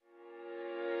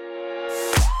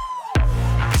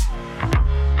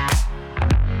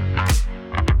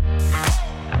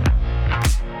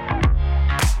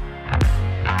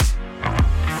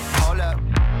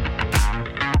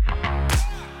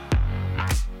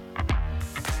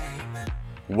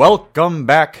Welcome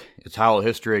back. It's Howl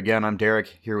History again. I'm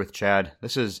Derek here with Chad.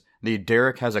 This is the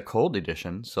Derek Has a Cold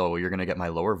edition, so you're going to get my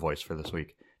lower voice for this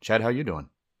week. Chad, how you doing?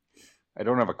 I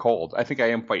don't have a cold. I think I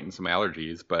am fighting some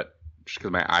allergies, but just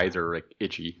because my eyes are like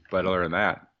itchy. But other than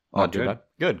that, all Not too bad.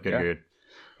 Good.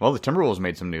 Well, the Timberwolves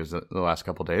made some news the last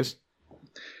couple days.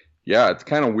 Yeah, it's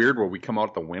kind of weird where we come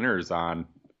out the winners on.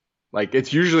 Like,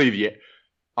 it's usually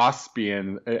us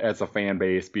being, as a fan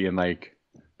base, being like,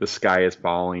 the sky is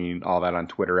falling, all that on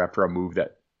Twitter after a move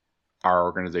that our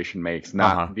organization makes,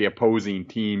 not the opposing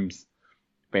team's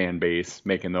fan base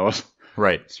making those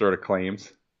right sort of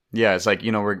claims. Yeah, it's like,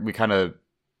 we kind of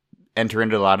enter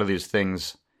into a lot of these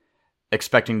things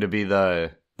expecting to be the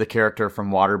character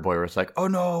from Waterboy, where it's like, oh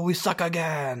no, we suck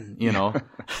again,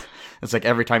 It's like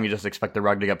every time you just expect the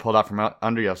rug to get pulled out from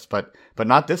under us, but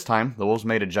not this time. The Wolves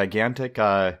made a gigantic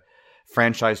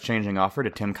franchise-changing offer to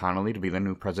Tim Connolly to be the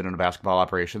new president of basketball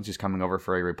operations. He's coming over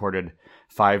for a reported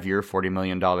 5-year, $40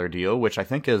 million deal, which I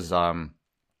think is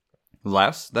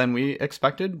less than we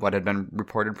expected, what had been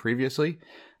reported previously.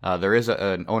 There is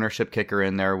an ownership kicker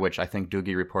in there, which I think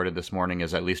Doogie reported this morning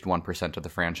is at least 1% of the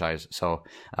franchise. So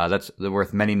that's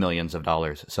worth many millions of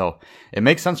dollars. So it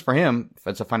makes sense for him.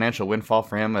 It's a financial windfall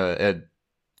for him, a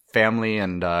family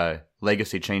and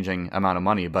legacy-changing amount of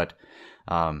money. But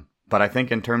I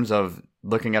think in terms of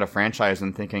looking at a franchise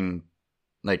and thinking,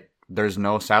 like, there's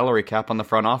no salary cap on the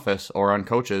front office or on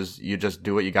coaches. You just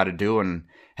do what you got to do, and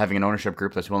having an ownership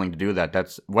group that's willing to do that,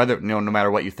 that's no matter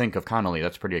what you think of Connolly,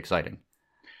 that's pretty exciting.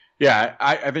 Yeah,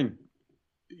 I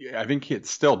think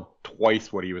it's still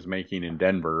twice what he was making in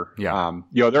Denver. Yeah.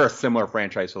 They're a similar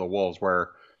franchise to the Wolves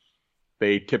where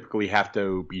they typically have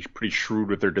to be pretty shrewd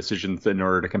with their decisions in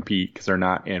order to compete because they're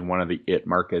not in one of the it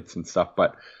markets and stuff.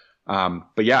 But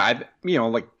yeah,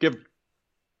 give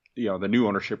the new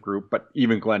ownership group, but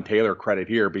even Glenn Taylor credit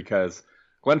here, because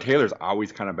Glenn Taylor's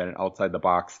always kind of been an outside the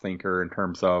box thinker in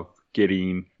terms of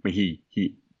getting. I mean,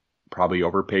 he probably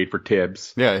overpaid for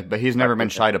Tibbs. Yeah, but he's never been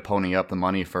shy to pony up the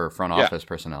money for front office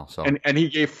personnel. So and he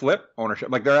gave Flip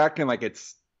ownership. Like, they're acting like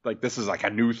it's like this is like a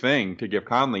new thing to give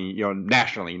Conley,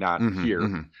 nationally, not here.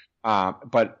 Mm-hmm.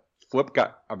 But Flip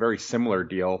got a very similar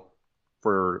deal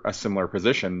for a similar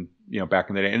position, back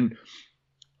in the day. And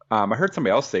I heard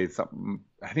somebody else say something.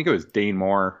 I think it was Dane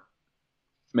Moore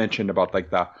mentioned about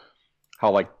like not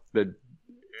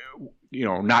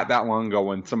that long ago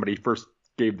when somebody first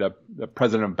gave the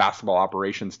president of basketball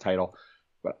operations title.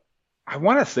 But I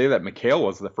want to say that McHale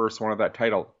was the first one of that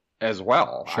title as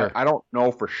well. Sure. I don't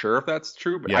know for sure if that's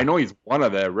true, but yeah. I know he's one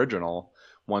of the original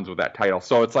ones with that title.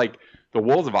 So it's like the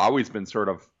Wolves have always been sort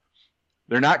of,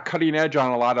 they're not cutting edge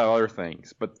on a lot of other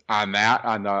things, but on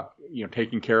the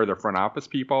taking care of their front office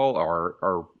people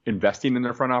or investing in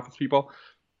their front office people,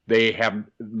 they have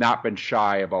not been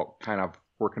shy about kind of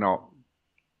working out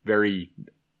very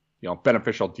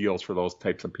beneficial deals for those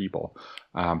types of people,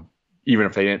 even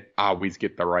if they didn't always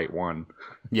get the right one.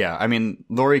 Yeah, I mean,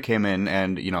 Laurie came in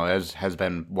and, as has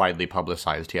been widely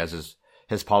publicized, he has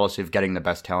his policy of getting the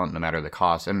best talent no matter the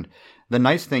cost. And the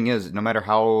nice thing is, no matter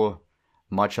how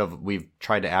much of we've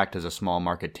tried to act as a small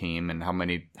market team and how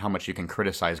much you can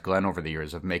criticize Glenn over the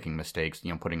years of making mistakes,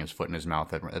 putting his foot in his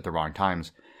mouth at the wrong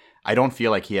times, I don't feel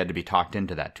like he had to be talked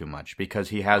into that too much because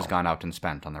he has gone out and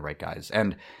spent on the right guys.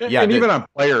 And even on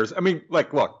players, I mean,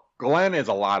 like, look, Glenn is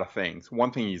a lot of things.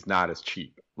 One thing he's not is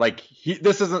cheap. Like,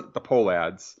 this isn't the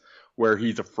Pohlads where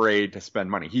he's afraid to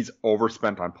spend money. He's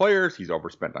overspent on players. He's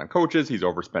overspent on coaches. He's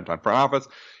overspent on front office.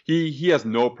 He has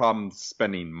no problem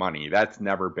spending money. That's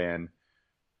never been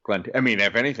Glenn. I mean,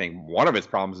 if anything, one of his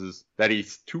problems is that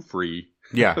he's too free.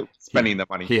 Yeah, spending the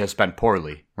money. He has spent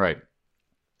poorly, right?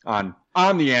 On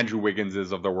the Andrew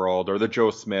Wigginses of the world or the Joe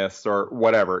Smiths or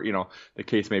whatever, the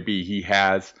case may be. He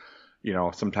has,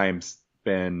 sometimes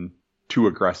been too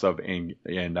aggressive in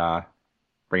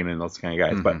bringing in those kind of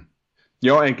guys.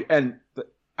 Mm-hmm. But,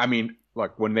 I mean,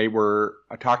 look, when they were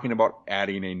talking about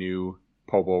adding a new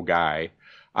Pobo guy,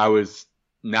 I was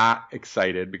not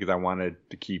excited because I wanted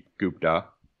to keep Gupta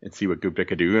and see what Gupta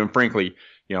could do. And frankly,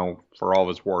 for all of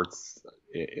his warts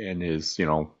in his,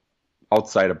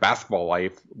 outside of basketball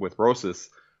life with Rosas,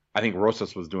 I think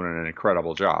Rosas was doing an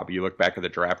incredible job. You look back at the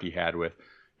draft he had with,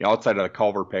 outside of the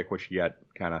Culver pick, which he got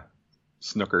kind of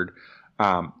snookered,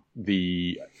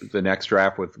 the next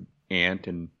draft with Ant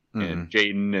and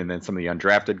Jaden, and then some of the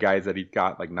undrafted guys that he's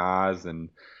got like Nas and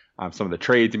some of the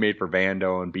trades he made for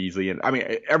Vando and Beasley, and I mean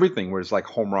everything was like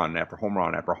home run after home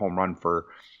run after home run for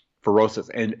Rosas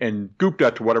and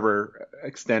Gupta. To whatever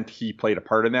extent he played a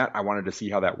part in that, I wanted to see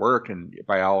how that worked, and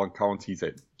by all accounts, he's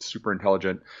a super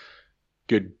intelligent,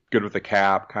 good with the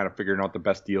cap, kind of figuring out the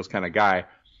best deals kind of guy.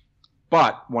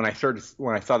 But when I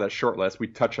saw that short list, we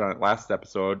touched on it last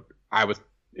episode. I was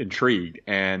intrigued,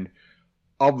 and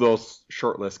of those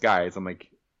short list guys, I'm like,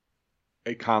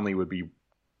 Conley would be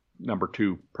number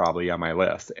 2 probably on my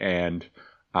list, and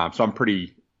so I'm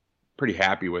pretty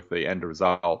happy with the end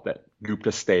result that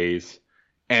Gupta stays,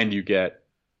 and you get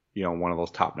one of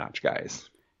those top notch guys.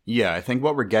 Yeah, I think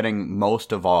what we're getting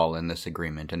most of all in this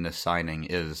agreement, in this signing,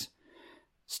 is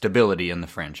stability in the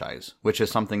franchise, which is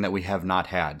something that we have not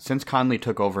had. Since Conley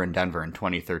took over in Denver in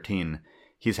 2013,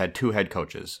 he's had 2 head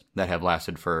coaches that have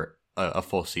lasted for a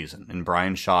full season, in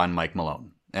Brian Shaw and Mike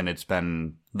Malone. And it's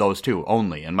been those 2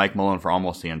 only, and Mike Malone for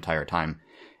almost the entire time.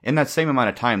 In that same amount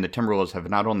of time, the Timberwolves have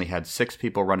not only had 6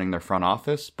 people running their front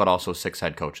office, but also 6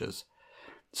 head coaches.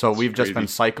 So we've just been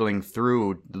cycling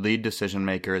through lead decision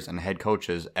makers and head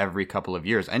coaches every couple of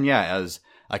years. And yeah, as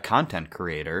a content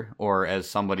creator or as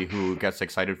somebody who gets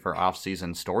excited for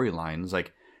off-season storylines,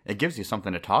 like, it gives you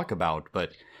something to talk about,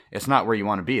 but it's not where you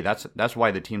want to be. That's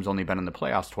why the team's only been in the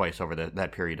playoffs twice over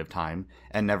that period of time,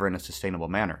 and never in a sustainable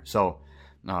manner. So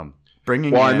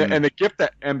bringing in... and the gift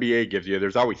that NBA gives you,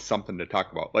 there's always something to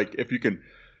talk about. Like, if you can,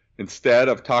 instead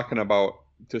of talking about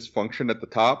dysfunction at the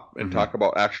top and talk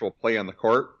about actual play on the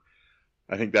court,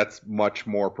 I think that's much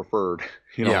more preferred.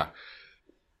 Yeah,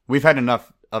 we've had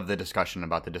enough of the discussion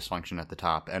about the dysfunction at the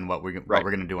top and what we're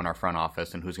going to do in our front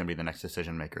office and who's going to be the next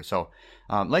decision maker. So,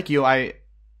 like you, I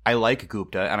like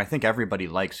Gupta, and I think everybody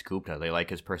likes Gupta. They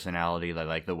like his personality. They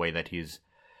like the way that he's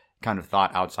kind of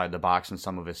thought outside the box in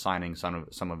some of his signings,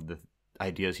 some of the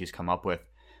ideas he's come up with.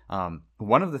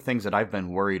 One of the things that I've been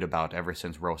worried about ever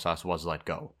since Rosas was let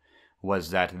go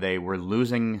was that they were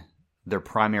losing their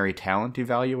primary talent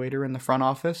evaluator in the front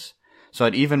office. So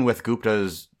that even with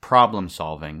Gupta's problem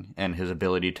solving and his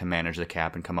ability to manage the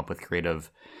cap and come up with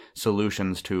creative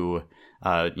solutions to,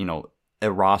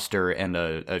 a roster and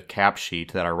a cap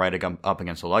sheet that are right up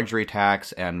against a luxury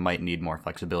tax and might need more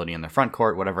flexibility in the front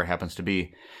court, whatever it happens to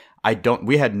be,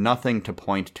 we had nothing to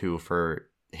point to for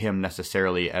him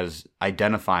necessarily as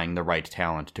identifying the right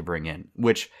talent to bring in,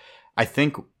 which I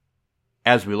think,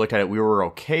 as we looked at it, we were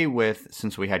okay with,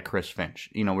 since we had Chris Finch.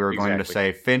 We were going to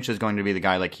say Finch is going to be the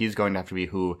guy, like, he's going to have to be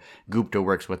who Gupta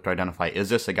works with to identify, is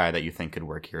this a guy that you think could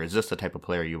work here? Is this the type of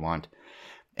player you want?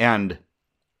 But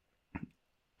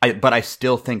I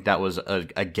still think that was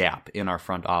a gap in our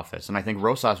front office. And I think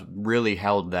Rosas really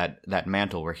held that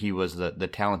mantle where he was the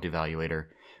talent evaluator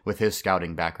with his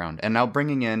scouting background. And now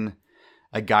bringing in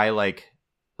a guy like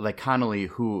Connolly,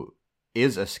 who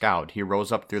is a scout. He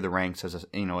rose up through the ranks as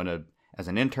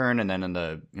an intern, and then in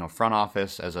the front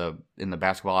office in the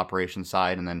basketball operations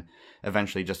side, and then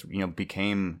eventually just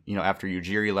became after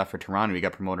Ujiri left for Toronto, he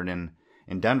got promoted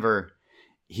in Denver.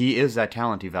 He is that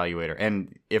talent evaluator,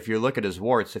 and if you look at his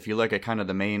warts, if you look at kind of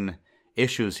the main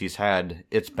issues he's had,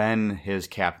 it's been his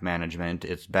cap management,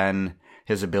 it's been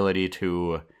his ability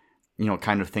to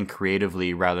kind of think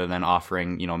creatively rather than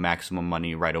offering maximum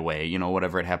money right away,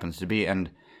 whatever it happens to be. And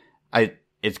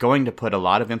it's going to put a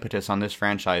lot of impetus on this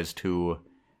franchise to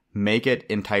make it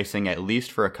enticing, at least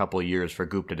for a couple of years, for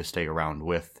Gupta to stay around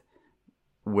with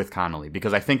Connolly,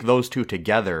 because I think those two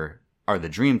together are the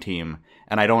dream team.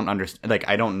 And I don't understand, like,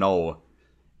 I don't know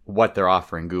what they're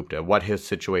offering Gupta, what his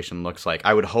situation looks like.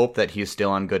 I would hope that he's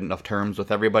still on good enough terms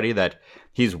with everybody that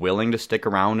he's willing to stick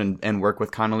around and work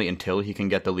with Connolly until he can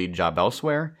get the lead job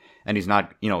elsewhere. And he's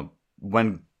not,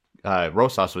 when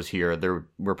Rosas was here, there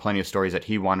were plenty of stories that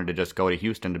he wanted to just go to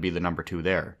Houston to be the number 2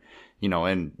 there,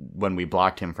 and when we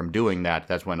blocked him from doing that,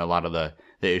 that's when a lot of the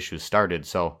issues started.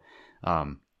 So,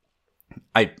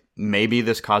 maybe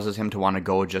this causes him to want to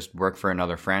go just work for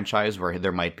another franchise where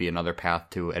there might be another path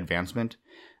to advancement.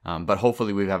 But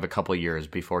hopefully we have a couple of years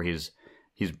before he's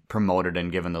promoted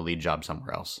and given the lead job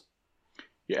somewhere else.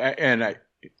 Yeah, and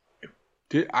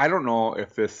I don't know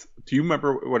if this. Do you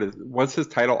remember was his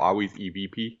title always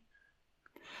EVP?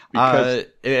 Because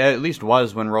it at least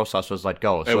was when Rosas was let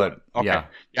go. So okay.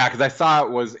 Yeah, because I saw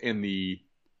it was in the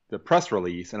press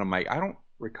release, and I'm like, I don't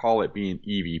recall it being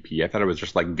EVP. I thought it was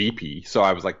just like VP. So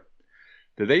I was like,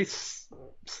 did they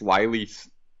slyly,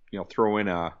 throw in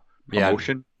a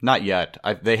promotion? Yeah, not yet.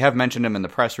 They have mentioned him in the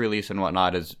press release and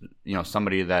whatnot as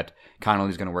somebody that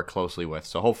Connolly's going to work closely with.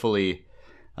 So hopefully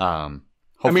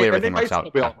everything works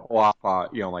out.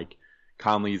 Like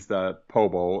Conley's the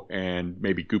Pobo, and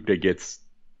maybe Gupta gets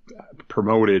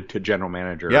promoted to general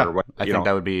manager. Yeah, or what, I think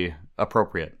that would be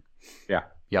appropriate. Yeah.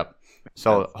 Yep.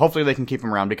 So hopefully they can keep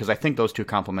him around, because I think those two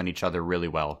complement each other really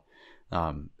well.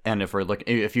 And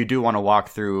if you do want to walk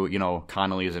through,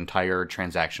 Connolly's entire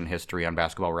transaction history on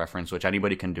Basketball Reference, which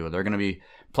anybody can do, there are going to be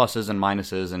pluses and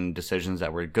minuses and decisions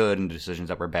that were good and decisions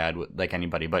that were bad, like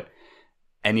anybody. But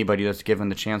anybody that's given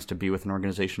the chance to be with an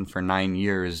organization for 9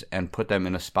 years and put them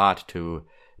in a spot to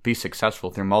be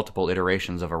successful through multiple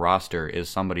iterations of a roster is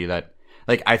somebody that,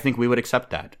 like, I think we would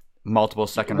accept that. Multiple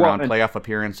second round playoff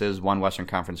appearances, one Western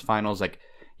Conference Finals, like,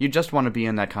 you just want to be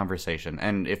in that conversation.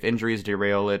 And if injuries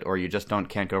derail it, or you just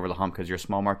can't go over the hump because you're a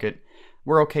small market,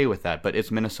 we're okay with that. But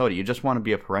it's Minnesota. You just want to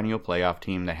be a perennial playoff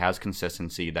team that has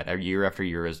consistency, that year after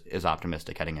year is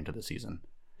optimistic heading into the season.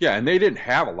 Yeah, and they didn't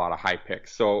have a lot of high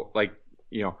picks. So, like,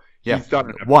 you know, he's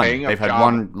done one. They've had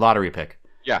one lottery pick.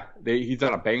 Yeah, he's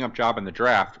done a bang-up job in the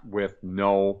draft with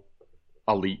no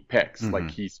elite picks. Mm-hmm.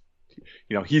 Like,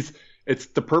 it's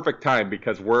the perfect time,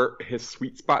 because where his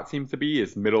sweet spot seems to be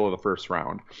is middle of the first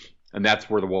round, and that's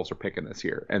where the Wolves are picking this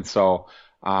year. And so,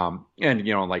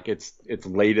 like, it's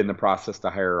late in the process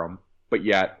to hire him, but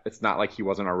yet it's not like he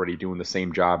wasn't already doing the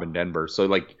same job in Denver. So,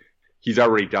 like, he's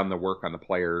already done the work on the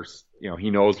players. He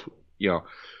knows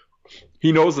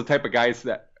the type of guys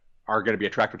that are going to be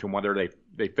attracted to him, whether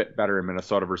they fit better in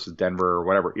Minnesota versus Denver or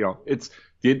whatever. It's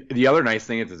the other nice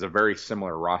thing is it's a very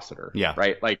similar roster. Yeah.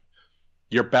 Right. Like,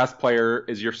 your best player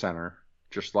is your center,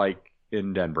 just like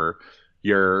in Denver.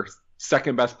 Your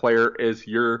second best player is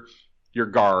your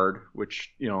guard,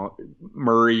 which,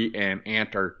 Murray and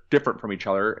Ant are different from each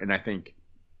other. And I think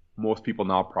most people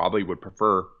now probably would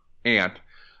prefer Ant.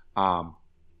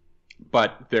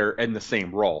 But they're in the same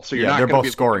role. So they're both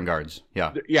scoring guards.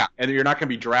 Yeah. Yeah. And you're not going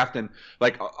to be drafting,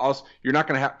 like, also, you're not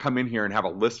going to come in here and have a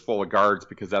list full of guards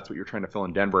because that's what you're trying to fill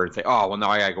in Denver and say, oh, well,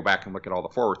 now I got to go back and look at all the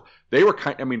forwards. They were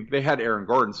they had Aaron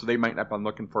Gordon, so they might not have been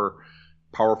looking for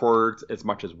power forwards as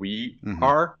much as we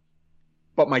are.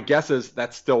 But my guess is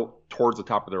that's still towards the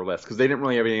top of their list because they didn't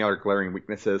really have any other glaring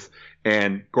weaknesses.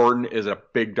 And Gordon is a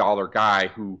big dollar guy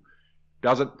who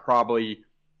doesn't probably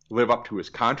live up to his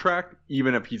contract,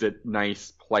 even if he's a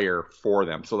nice player for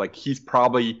them. So, like, he's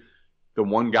probably the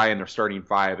one guy in their starting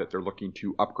five that they're looking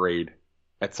to upgrade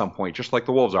at some point, just like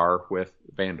the Wolves are with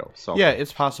Vando. So yeah,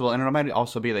 it's possible. And it might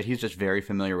also be that he's just very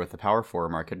familiar with the power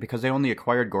forward market because they only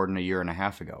acquired Gordon a year and a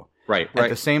half ago. Right. At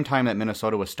the same time that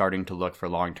Minnesota was starting to look for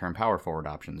long-term power forward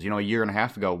options. A year and a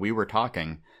half ago, we were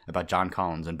talking about John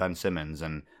Collins and Ben Simmons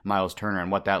and Miles Turner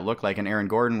and what that looked like. And Aaron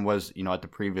Gordon was, at the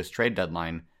previous trade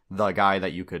deadline, the guy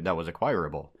that was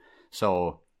acquirable.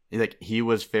 So, like, he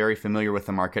was very familiar with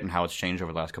the market and how it's changed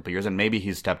over the last couple of years, and maybe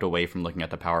he's stepped away from looking at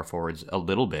the power forwards a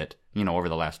little bit, over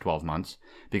the last 12 months,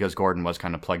 because Gordon was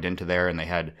kind of plugged into there, and they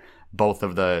had both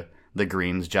of the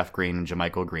Greens, Jeff Green and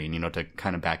JaMychal Green, to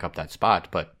kind of back up that spot.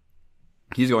 But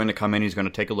he's going to come in, he's going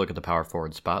to take a look at the power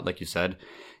forward spot, like you said.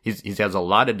 He has a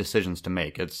lot of decisions to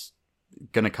make. It's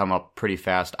going to come up pretty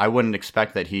fast. I wouldn't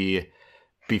expect that he,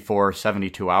 before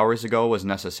 72 hours ago, was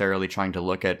necessarily trying to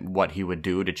look at what he would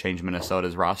do to change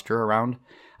Minnesota's roster around.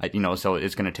 So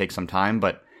it's going to take some time,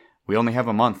 but we only have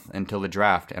a month until the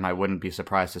draft, and I wouldn't be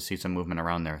surprised to see some movement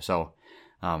around there. So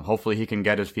hopefully he can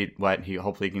get his feet wet.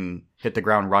 Hopefully he can hit the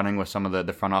ground running with some of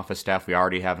the front office staff we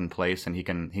already have in place, and he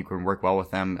can work well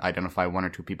with them, identify one or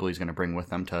two people he's going to bring with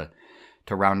them to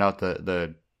round out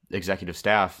the executive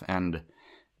staff. And,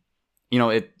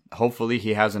 hopefully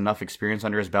he has enough experience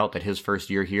under his belt that his first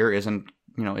year here isn't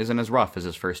as rough as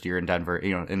his first year in Denver,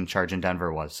 in charge in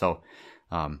Denver was. So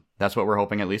that's what we're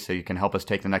hoping, at least, that he can help us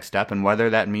take the next step. And whether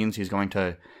that means he's going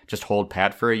to just hold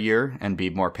pat for a year and be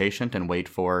more patient and wait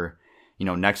for,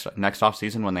 next off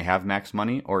season when they have max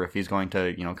money, or if he's going to,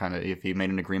 if he made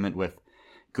an agreement with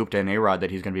Gupta and A-Rod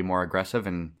that he's going to be more aggressive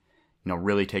and,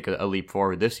 really take a leap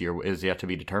forward this year is yet to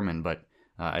be determined. But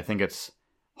I think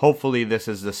hopefully this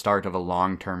is the start of a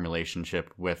long-term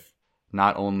relationship with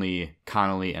not only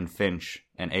Connolly and Finch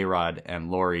and A-Rod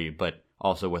and Laurie, but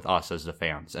also with us as the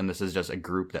fans. And this is just a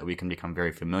group that we can become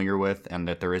very familiar with, and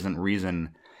that there isn't reason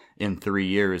in 3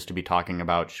 years to be talking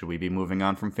about, should we be moving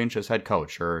on from Finch as head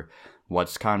coach, or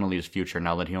what's Connolly's future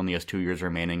now that he only has 2 years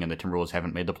remaining and the Timberwolves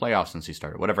haven't made the playoffs since he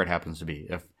started, whatever it happens to be.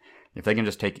 If they can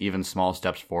just take even small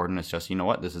steps forward and it's just,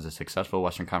 this is a successful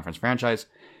Western Conference franchise,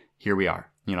 here we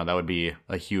are. That would be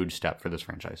a huge step for this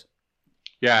franchise.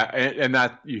 Yeah, and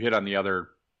that you hit on the other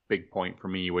big point for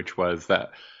me, which was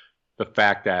that the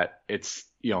fact that it's,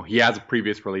 he has a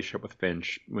previous relationship with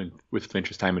Finch, with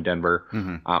Finch's time in Denver.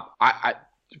 Mm-hmm. I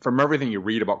from everything you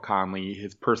read about Conley,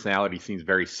 his personality seems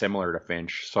very similar to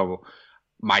Finch. So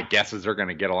my guess is they're going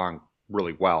to get along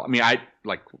really well. I mean,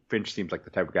 Finch seems like the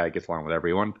type of guy that gets along with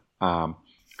everyone.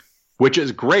 Which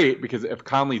is great, because if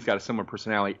Conley's got a similar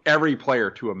personality, every player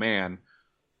to a man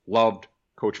loved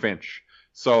Coach Finch.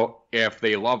 So if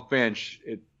they love Finch,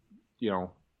 it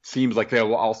seems like they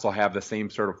will also have the same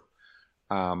sort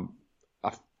of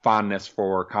a fondness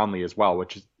for Conley as well,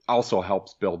 which also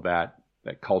helps build that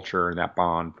culture and that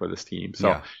bond for this team.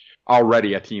 So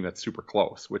already a team that's super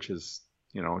close, which is,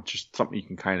 just something you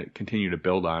can kind of continue to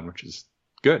build on, which is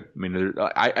good. I mean,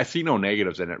 I see no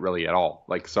negatives in it really at all.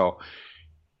 Like, so,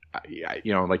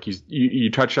 like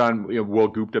you touched on, will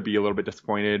Gupta be a little bit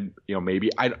disappointed? Maybe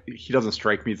he doesn't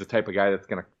strike me as the type of guy that's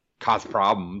going to cause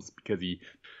problems because he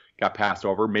got passed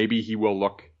over. Maybe he will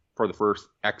look for the first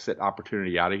exit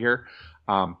opportunity out of here.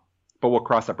 But we'll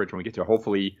cross that bridge when we get to it.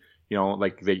 Hopefully,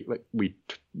 like we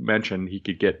mentioned, he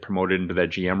could get promoted into that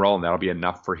GM role, and that'll be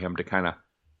enough for him to kind of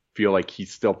feel like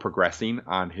he's still progressing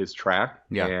on his track.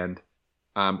 Yeah. And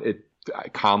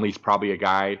Conley's probably a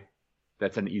guy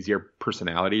that's an easier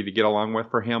personality to get along with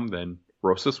for him than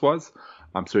Rosas was.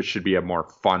 So it should be a more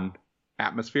fun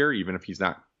atmosphere, even if he's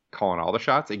not calling all the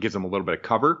shots. It gives him a little bit of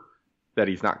cover that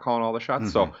he's not calling all the shots.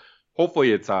 Mm-hmm. So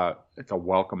hopefully it's a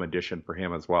welcome addition for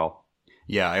him as well.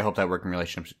 Yeah, I hope that working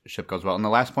relationship goes well. And the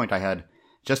last point I had,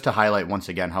 just to highlight once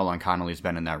again how long Connolly's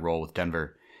been in that role with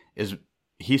Denver, is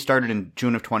he started in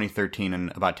June of 2013,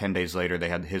 and about 10 days later they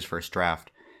had his first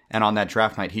draft. And on that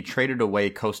draft night, he traded away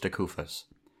Costa Koufos,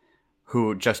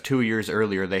 who just 2 years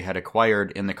earlier they had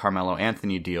acquired in the Carmelo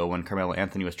Anthony deal when Carmelo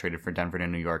Anthony was traded for Denver to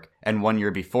New York. And 1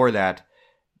 year before that,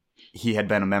 he had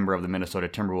been a member of the Minnesota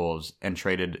Timberwolves and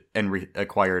traded and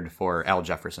acquired for Al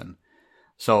Jefferson.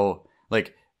 So,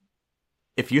 like,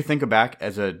 if you think back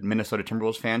as a Minnesota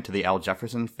Timberwolves fan to the Al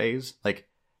Jefferson phase, like,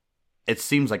 it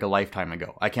seems like a lifetime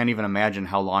ago. I can't even imagine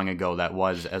how long ago that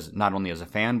was, as not only as a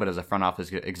fan, but as a front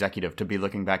office executive, to be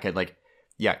looking back at, like,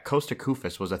 yeah, Costa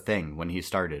Koufos was a thing when he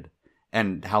started.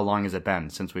 And how long has it been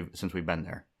since we've been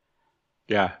there?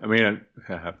 Yeah, I mean,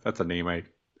 that's a name I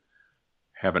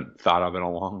haven't thought of in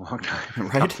a long, long time.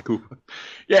 Right?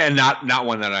 Yeah, and not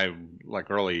one that I'm like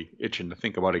really itching to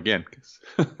think about again. Cause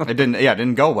it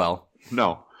didn't go well.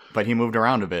 No, but he moved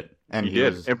around a bit, and he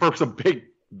did, and for some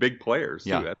big players too.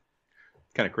 Yeah. That's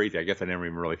kind of crazy. I guess I never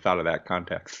even really thought of that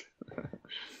context.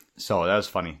 So that was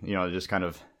funny. Just kind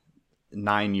of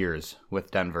 9 years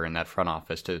with Denver in that front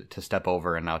office to step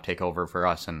over and now take over for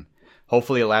us, and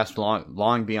hopefully it lasts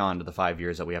long beyond the 5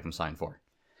 years that we have him signed for.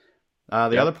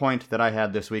 The other point that I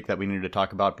had this week that we needed to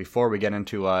talk about before we get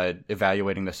into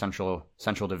evaluating the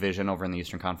Central Division over in the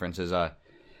Eastern Conference is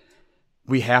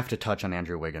we have to touch on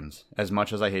Andrew Wiggins. As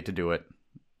much as I hate to do it,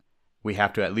 we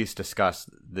have to at least discuss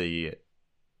the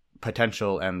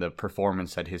potential and the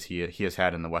performance that he has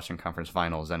had in the Western Conference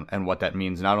Finals and what that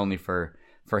means not only for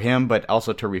him, but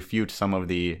also to refute some of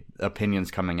the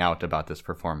opinions coming out about this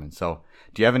performance. So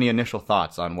do you have any initial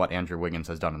thoughts on what Andrew Wiggins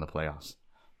has done in the playoffs?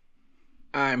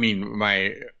 I mean,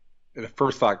 the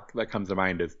first thought that comes to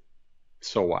mind is,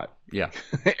 so what? Yeah.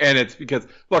 And it's because,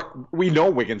 look, we know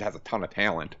Wiggins has a ton of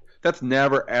talent. That's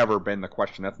never, ever been the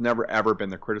question. That's never, ever been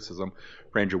the criticism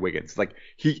for Andrew Wiggins. Like,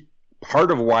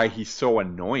 part of why he's so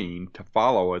annoying to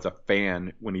follow as a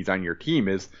fan when he's on your team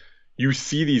is you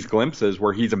see these glimpses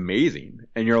where he's amazing.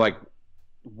 And you're like,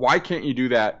 why can't you do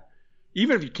that?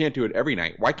 Even if you can't do it every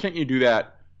night, why can't you do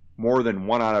that more than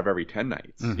 1 out of every 10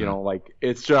 nights? Mm-hmm.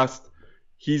 It's just,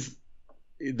 he's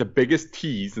the biggest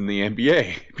tease in the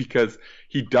NBA because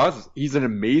he's an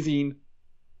amazing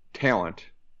talent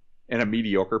and a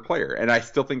mediocre player. And I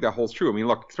still think that holds true. I mean,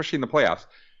 look, especially in the playoffs,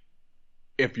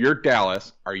 if you're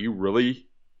Dallas, are you really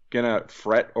going to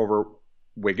fret over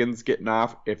Wiggins getting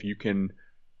off if you can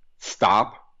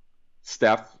stop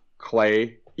Steph,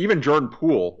 Clay, even Jordan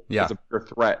Poole as a bigger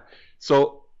threat?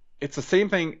 So it's the same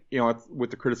thing,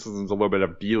 with the criticisms a little bit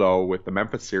of D'Lo with the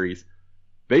Memphis series.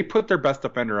 They put their best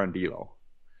defender on D'Lo.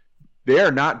 They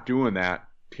are not doing that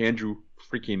to Andrew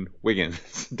freaking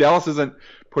Wiggins. Dallas isn't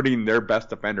putting their best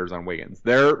defenders on Wiggins.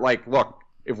 They're like, look,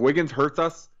 if Wiggins hurts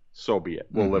us, so be it.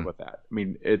 We'll live with that. I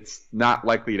mean, it's not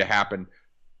likely to happen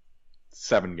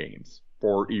 7 games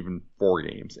or even 4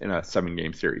 games in a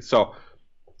 7-game series. So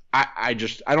I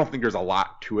don't think there's a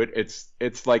lot to it.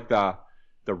 It's like the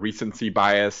recency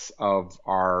bias of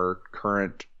our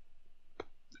current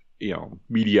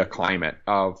media climate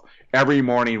of every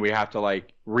morning we have to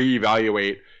like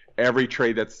reevaluate every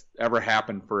trade that's ever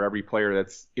happened for every player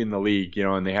that's in the league,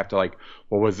 and they have to like,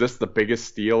 well, was this the biggest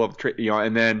steal of the trade?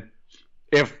 And then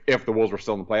if the Wolves were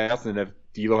still in the playoffs and if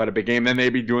D'Lo had a big game, then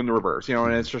they'd be doing the reverse,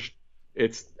 and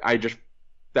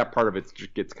that part of it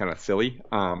just gets kind of silly.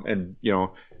 And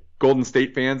Golden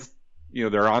State fans,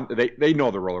 they know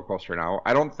the roller coaster now.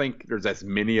 I don't think there's as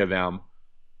many of them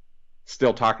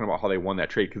still talking about how they won that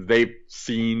trade because they've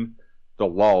seen the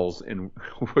lulls in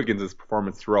Wiggins'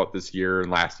 performance throughout this year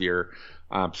and last year.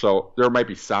 So there might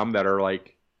be some that are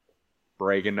like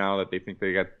bragging now that they think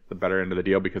they got the better end of the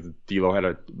deal because D'Lo had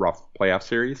a rough playoff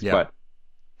series. Yeah. But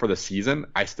for the season,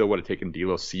 I still would have taken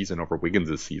D'Lo's season over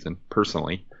Wiggins' season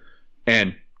personally.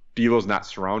 And D'Lo's not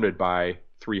surrounded by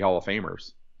 3 Hall of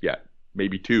Famers yet,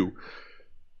 maybe 2.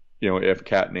 If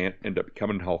Cat and Ant end up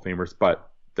becoming Hall of Famers, but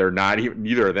they're not even.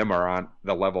 Neither of them are on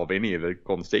the level of any of the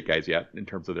Golden State guys yet in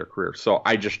terms of their career. So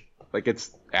I just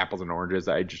it's apples and oranges.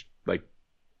 I just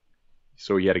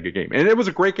So he had a good game, and it was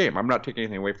a great game. I'm not taking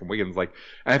anything away from Wiggins.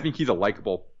 I think he's a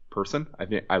likable person. I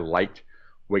think I liked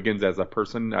Wiggins as a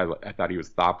person. I thought he was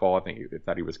thoughtful. I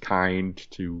thought he was kind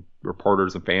to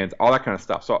reporters and fans, all that kind of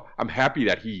stuff. So I'm happy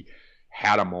that he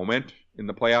had a moment in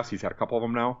the playoffs. He's had a couple of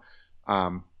them now.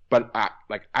 But I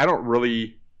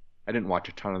didn't watch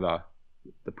a ton of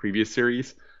the previous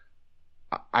series.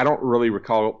 I don't really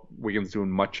recall Wiggins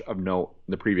doing much of note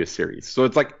in the previous series. So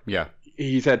it's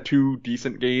he's had 2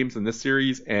 decent games in this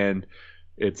series, and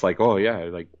it's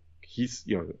he's,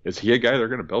 is he a guy they're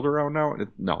going to build around now?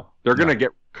 No, they're going to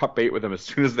get cut bait with him as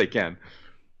soon as they can.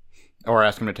 Or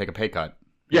ask him to take a pay cut.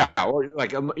 Yeah. Or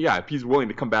if he's willing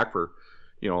to come back for,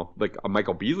 a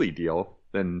Michael Beasley deal,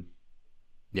 then.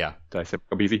 Yeah. Did I say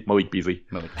Michael Beasley? Malik Beasley.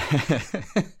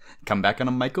 Come back on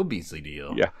a Michael Beasley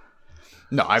deal. Yeah.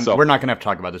 No, we're not going to have to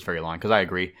talk about this very long because I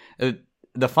agree.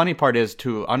 The funny part is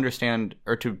to understand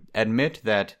or to admit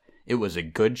that it was a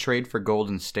good trade for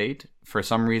Golden State for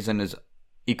some reason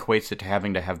equates it to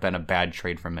having to have been a bad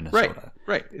trade for Minnesota.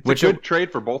 Right. It's a good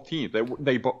trade for both teams.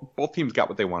 They both teams got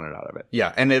what they wanted out of it.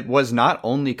 Yeah, and it was not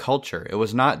only culture. It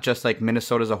was not just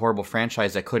Minnesota's a horrible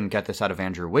franchise that couldn't get this out of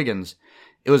Andrew Wiggins.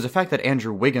 It was the fact that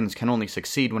Andrew Wiggins can only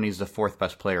succeed when he's the 4th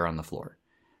best player on the floor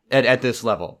at this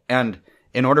level. And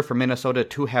in order for Minnesota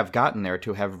to have gotten there,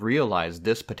 to have realized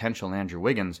this potential Andrew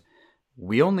Wiggins,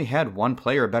 we only had one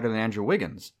player better than Andrew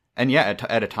Wiggins. And yeah,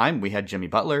 at a time we had Jimmy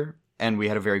Butler, and we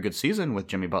had a very good season with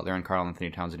Jimmy Butler and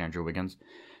Karl-Anthony Towns and Andrew Wiggins.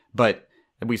 But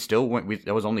we still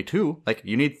there was only 2.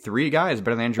 You need 3 guys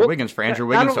better than Andrew Wiggins for Andrew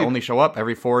Wiggins to only show up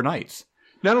every 4 nights.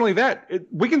 Not only that,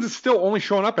 Wiggins is still only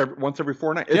showing up once every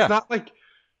 4 nights. It's not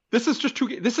this is just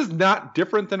 2. This is not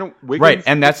different than Wiggins. Right,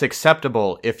 and that's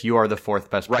acceptable if you are the 4th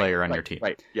best player on your team.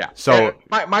 Right, yeah. So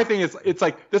my thing is, it's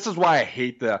this is why I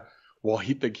hate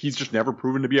he's just never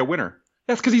proven to be a winner.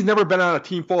 That's because he's never been on a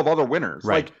team full of other winners.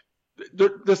 Right.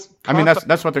 That's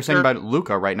what they're saying about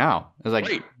Luka right now.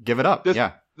 It's give it up.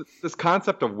 This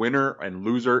concept of winner and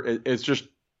loser is just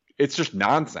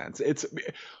nonsense.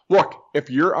 Look, if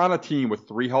you're on a team with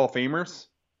 3 Hall of Famers,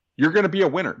 you're going to be a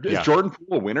winner. Is Jordan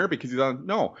Poole a winner because he's on?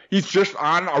 No, he's just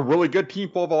on a really good team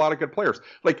full of a lot of good players.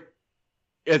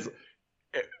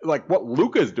 What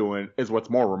Luka is doing is what's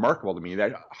more remarkable to me.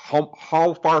 That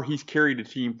how far he's carried a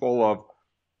team full of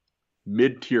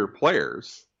mid-tier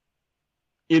players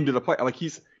into the play.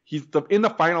 He's in the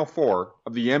Final 4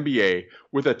 of the NBA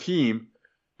with a team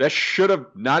that should have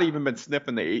not even been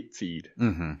sniffing the 8 seed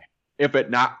if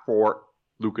it not for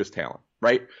Luka's talent,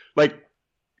 right?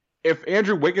 If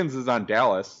Andrew Wiggins is on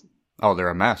Dallas, they're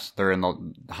a mess. They're in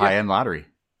the high-end lottery.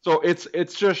 So it's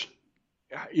just,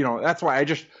 that's why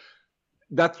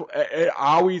it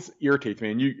always irritates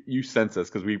me, and you sense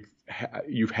this because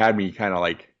you've had me kind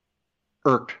of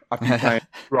irked a few times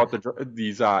throughout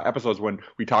these episodes when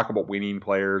we talk about winning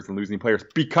players and losing players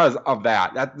because of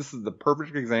that. This is the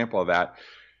perfect example of that.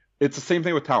 It's the same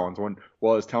thing with Towns.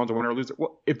 Is Towns a winner or loser?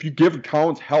 Well, if you give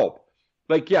Towns help,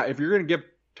 if you're going to give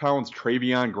Towns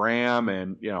Travion Graham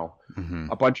and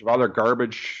a bunch of other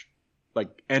garbage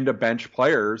end of bench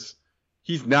players,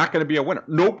 he's not going to be a winner.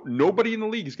 Nope, nobody in the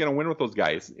league is going to win with those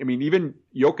guys. I mean, even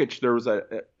Jokic, there was a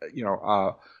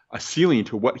ceiling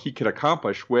to what he could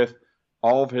accomplish with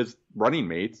all of his running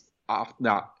mates on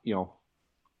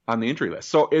the injury list.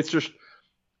 So it's just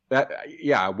that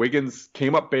Wiggins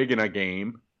came up big in a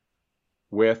game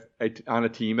on a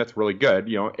team that's really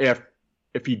good.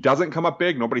 If he doesn't come up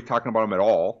big, nobody's talking about him at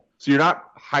all. So you're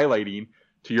not highlighting,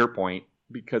 to your point,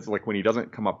 because when he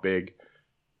doesn't come up big,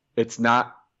 it's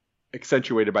not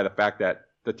accentuated by the fact that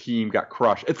the team got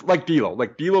crushed. It's like D'Lo.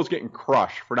 D'Lo's getting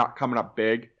crushed for not coming up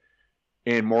big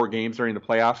in more games during the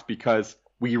playoffs because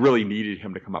we really needed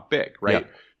him to come up big, right?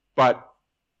 Yeah. But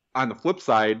on the flip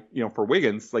side, for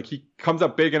Wiggins, he comes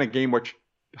up big in a game which,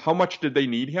 how much did they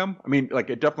need him? I mean,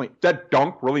 it definitely, that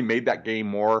dunk really made that game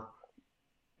more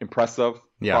impressive,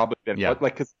 probably than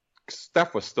because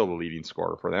Steph was still the leading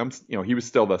scorer for them. He was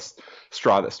still the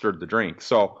straw that stirred the drink.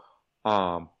 So,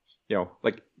 like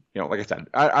I said,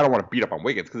 I don't want to beat up on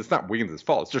Wiggins because it's not Wiggins'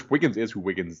 fault. It's just Wiggins is who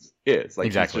Wiggins is.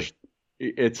 Exactly.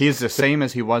 He's the same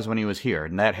as he was when he was here,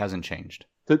 and that hasn't changed.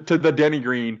 To the Denny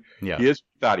Green, he is who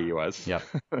he thought he was. Yep.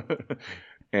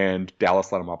 And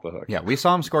Dallas let him off the hook. Yeah, we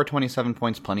saw him score 27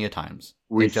 points plenty of times.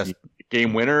 We've seen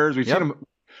game winners. We've seen him.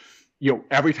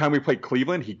 Every time we played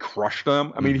Cleveland, he crushed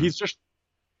them. I mean,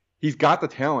 he's got the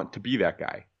talent to be that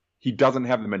guy. he doesn't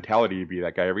have the mentality to be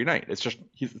that guy every night. It's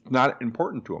not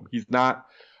important to him. He's not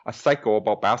a psycho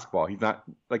about basketball. He's not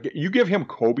like, you give him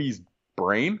Kobe's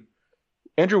brain.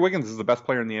 Andrew Wiggins is the best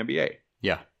player in the NBA.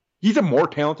 Yeah. He's a more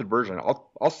talented version.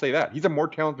 I'll say that. He's a more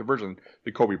talented version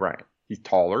than Kobe Bryant. He's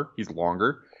taller. He's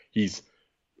longer. He's,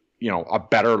 a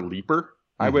better leaper,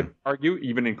 I would argue,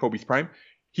 even in Kobe's prime.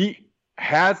 He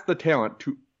has the talent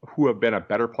who have been a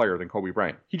better player than Kobe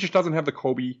Bryant. He just doesn't have the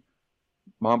Kobe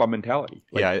Mamba mentality.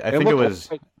 I think it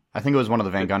was one of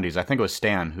the Van Gundys. I think it was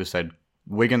Stan who said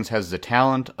Wiggins has the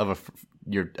talent of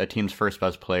a team's first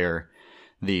best player,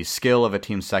 the skill of a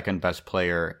team's second best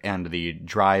player, and the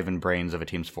drive and brains of a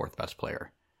team's fourth best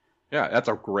player. Yeah, that's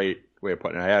a great way of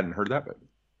putting it. I hadn't heard that, but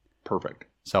perfect.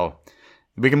 So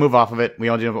we can move off of it. We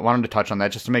only wanted to touch on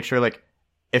that just to make sure, like,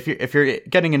 if you're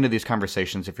getting into these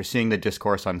conversations, if you're seeing the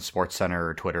discourse on SportsCenter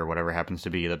or Twitter, whatever it happens to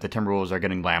be, that the Timberwolves are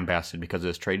getting lambasted because of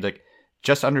this trade, like,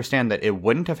 just understand that it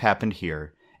wouldn't have happened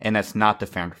here, and that's not the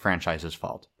franchise's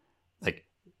fault. Like,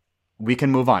 we can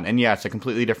move on. And yeah, it's a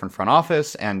completely different front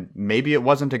office, and maybe it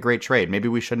wasn't a great trade. Maybe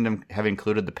we shouldn't have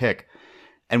included the pick,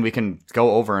 and we can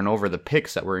go over and over the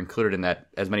picks that were included in that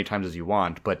as many times as you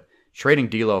want, but trading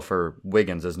D'Lo for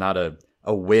Wiggins is not a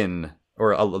win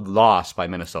or a loss by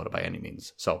Minnesota by any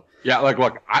means. So yeah, like,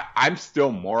 look, I'm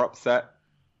still more upset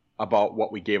about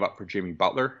what we gave up for Jimmy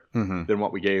Butler than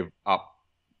what we gave up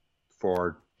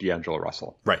for D'Angelo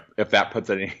Russell. Right. If that puts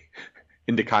it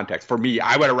into context. For me,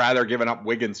 I would have rather given up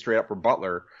Wiggins straight up for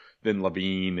Butler than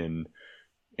Levine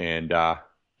and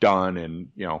Dunn and,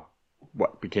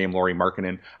 what became Lauri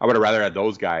Markkanen. I would have rather had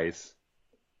those guys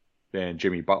than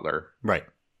Jimmy Butler. Right.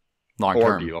 Long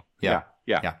or term. D'Lo. Yeah.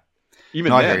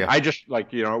 Even then, I just,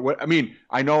 like,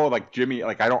 I know, like, Jimmy,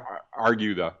 like, I don't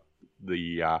argue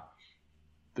the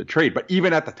trade, but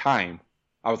even at the time,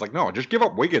 I was like, no, just give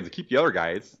up Wiggins and keep the other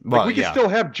guys. Like, we can still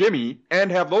have Jimmy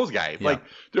and have those guys. Yeah. Like,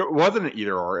 there wasn't an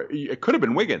either or. It could have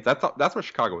been Wiggins. That's what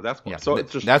Chicago was asking for. Yeah. So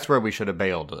it's just, that's where we should have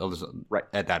bailed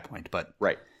at that point. But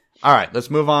right. All right, let's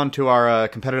move on to our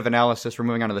competitive analysis. We're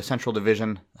moving on to the Central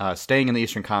Division, staying in the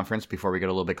Eastern Conference before we get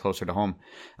a little bit closer to home,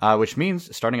 which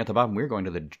means, starting at the bottom, we're going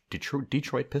to the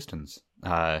Detroit Pistons,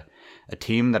 a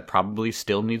team that probably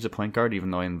still needs a point guard,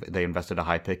 even though they invested a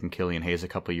high pick in Killian Hayes a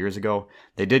couple of years ago.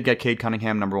 They did get Cade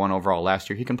Cunningham, number 1 overall last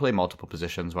year. He can play multiple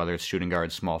positions, whether it's shooting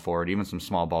guard, small forward, even some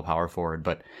small ball power forward.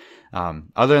 But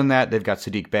other than that, they've got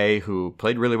Saddiq Bey, who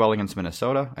played really well against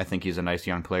Minnesota. I think he's a nice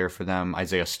young player for them.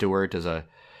 Isaiah Stewart is a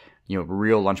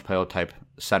real lunch pail type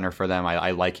center for them.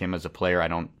 I like him as a player. I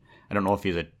don't know if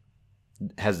he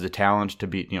has the talent to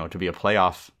be a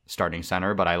playoff starting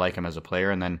center, but I like him as a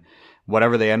player. And then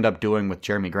whatever they end up doing with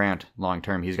Jeremy Grant long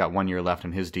term, he's got 1 year left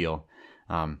in his deal,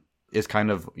 is kind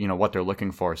of what they're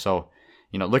looking for. So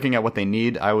looking at what they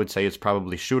need, I would say it's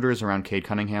probably shooters around Cade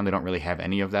Cunningham. They don't really have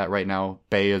any of that right now.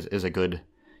 Bey is a good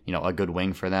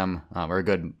wing for them, or a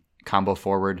good combo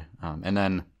forward, and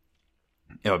then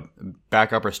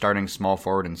backup or starting small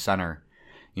forward and center,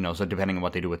 so depending on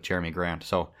what they do with Jeremy Grant.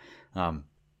 So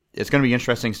it's going to be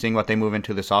interesting seeing what they move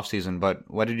into this offseason. But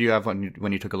what did you have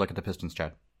when you took a look at the Pistons,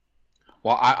 Chad?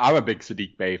 Well, I'm a big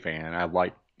Saddiq Bey fan. I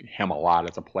like him a lot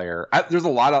as a player. There's a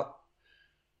lot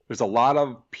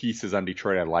of pieces on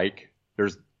Detroit I like.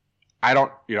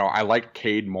 I like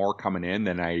Cade more coming in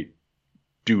than I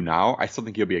do now. I still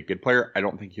think he'll be a good player. I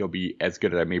don't think he'll be as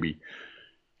good as I maybe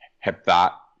have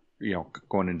thought,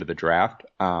 going into the draft.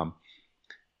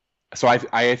 So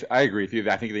I agree with you.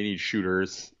 I think they need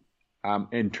shooters.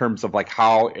 In terms of like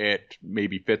how it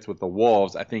maybe fits with the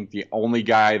Wolves, I think the only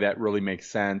guy that really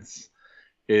makes sense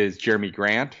is Jeremy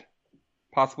Grant,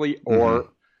 possibly. Or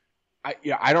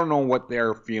I don't know what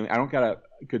they're feeling. I don't got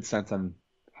a good sense on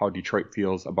how Detroit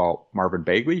feels about Marvin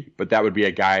Bagley, but that would be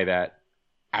a guy that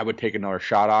I would take another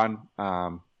shot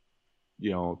on.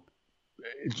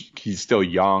 He's still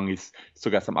young. He's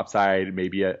still got some upside.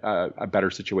 Maybe a better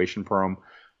situation for him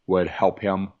would help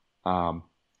him. And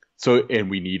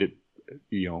we need it,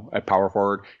 at power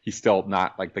forward. He's still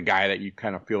not like the guy that you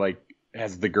kind of feel like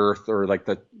has the girth or like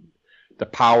the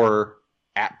power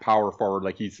at power forward.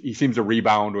 Like he seems to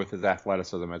rebound with his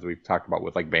athleticism, as we've talked about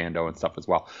with like Vando and stuff as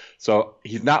well. So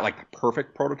he's not like the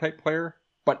perfect prototype player,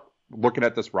 but looking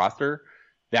at this roster,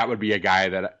 that would be a guy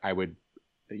that I would,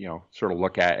 sort of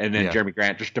look at. And then Jeremy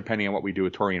Grant, just depending on what we do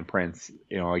with Taurean Prince,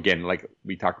 again, like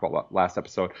we talked about last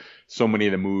episode, so many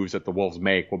of the moves that the Wolves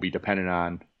make will be dependent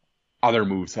on other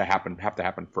moves that have to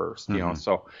happen first,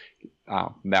 So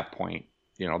from that point,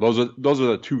 those are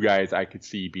the two guys I could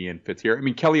see being fits here. I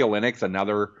mean, Kelly Olynyk's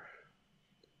another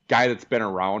guy that's been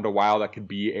around a while that could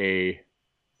be a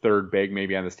third big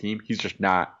maybe on this team. He's just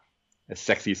not as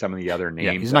sexy as some of the other names.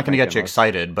 Yeah, he's not going to get you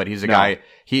excited, but he's a guy.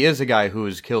 He is a guy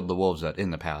who's killed the Wolves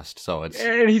in the past. So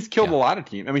and he's killed a lot of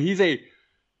teams. I mean, he's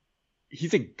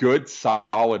a good,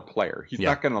 solid player. He's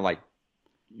not going to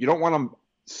you don't want him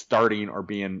starting or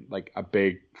being like a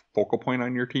big focal point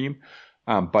on your team.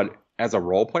 But as a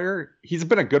role player, he's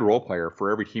been a good role player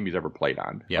for every team he's ever played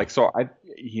on. Yeah.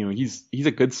 He's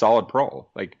a good, solid pro.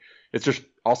 Like, it's just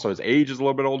also his age is a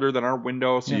little bit older than our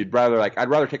window. So I'd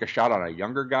rather take a shot on a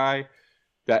younger guy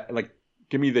that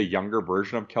give me the younger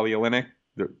version of Kelly Olynyk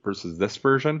versus this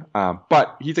version.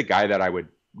 But he's a guy that I would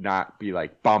not be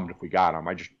bummed if we got him.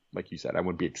 I just, like you said, I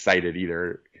wouldn't be excited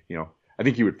either. I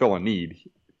think he would fill a need,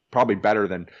 probably better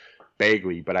than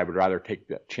Bagley, but I would rather take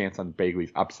the chance on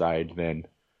Bagley's upside than,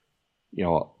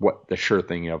 what the sure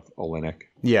thing of Olynyk.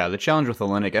 Yeah, the challenge with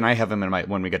Olynyk, and I have him in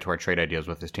when we get to our trade ideas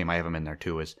with this team, I have him in there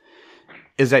too,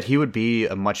 is that he would be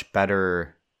a much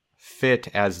better fit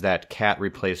as that Cat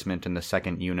replacement in the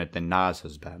second unit than Naz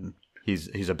has been.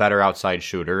 He's a better outside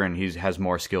shooter, and he has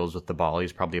more skills with the ball.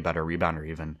 He's probably a better rebounder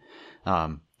even.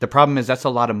 The problem is that's a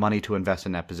lot of money to invest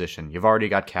in that position. You've already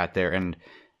got Cat there, and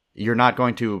you're not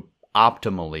going to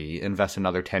optimally invest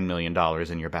another $10 million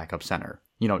in your backup center.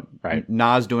 Right.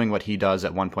 Naz doing what he does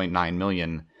at $1.9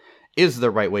 million is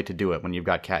the right way to do it when you've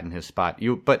got Cat in his spot.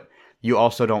 But you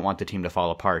also don't want the team to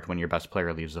fall apart when your best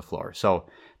player leaves the floor. So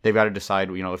they've got to decide,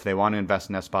 if they want to invest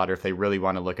in that spot or if they really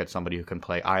want to look at somebody who can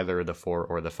play either the 4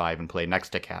 or the 5 and play next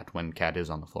to Cat when Cat is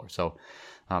on the floor. So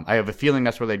I have a feeling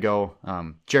that's where they'd go.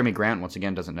 Jeremy Grant, once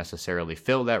again, doesn't necessarily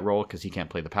fill that role because he can't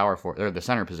play the power forward or the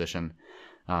center position.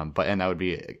 And that would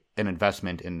be an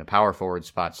investment in the power forward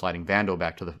spot, sliding Vando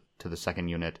back to the second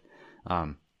unit.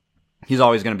 He's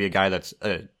always going to be a guy that's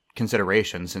a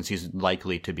consideration since he's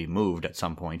likely to be moved at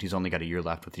some point. He's only got a year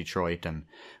left with Detroit, and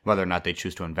whether or not they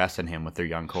choose to invest in him with their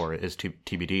young core is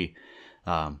TBD.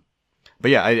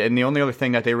 But yeah, and the only other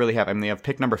thing that they really have, they have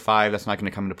pick number 5. That's not going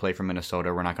to come into play from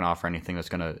Minnesota. We're not going to offer anything that's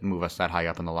going to move us that high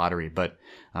up in the lottery. But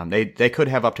they could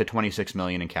have up to $26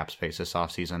 million in cap space this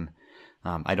offseason.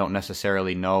 I don't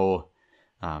necessarily know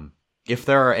if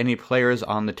there are any players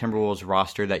on the Timberwolves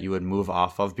roster that you would move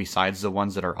off of besides the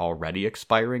ones that are already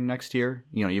expiring next year.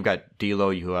 You've got D'Lo,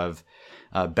 you have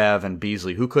Bev and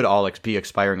Beasley, who could all be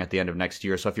expiring at the end of next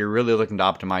year. So if you're really looking to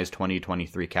optimize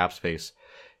 2023 cap space,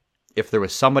 if there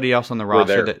was somebody else on the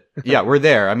roster we're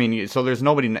there. So there's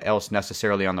nobody else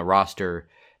necessarily on the roster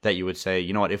that you would say,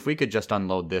 if we could just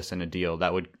unload this in a deal,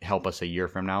 that would help us a year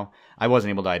from now. I wasn't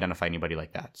able to identify anybody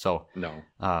like that. So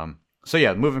no. So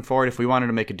yeah, moving forward, if we wanted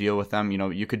to make a deal with them,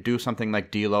 you could do something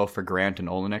like D'Lo for Grant and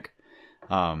Olynyk.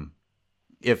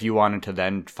 If you wanted to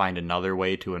then find another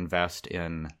way to invest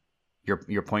in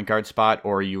your point guard spot,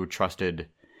 or you trusted,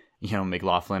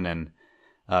 McLaughlin and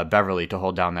Beverly to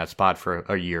hold down that spot for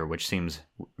a year, which seems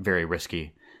very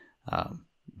risky.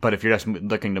 But if you're just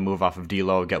looking to move off of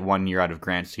D'Lo, get 1 year out of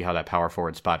Grant, see how that power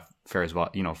forward spot fares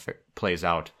well, plays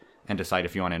out, and decide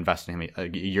if you want to invest in him a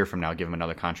year from now, give him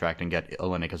another contract and get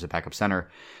Olynyk as a backup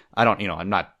center.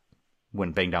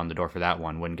 Wouldn't bang down the door for that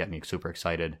one. Wouldn't get me super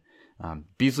excited.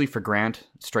 Beasley for Grant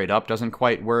straight up doesn't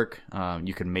quite work.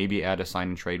 You could maybe add a sign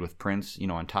and trade with Prince,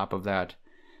 on top of that,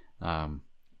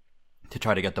 to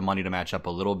try to get the money to match up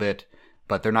a little bit,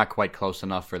 but they're not quite close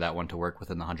enough for that one to work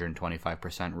within the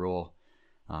 125% rule.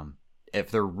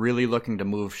 If they're really looking to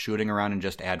move shooting around and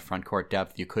just add front court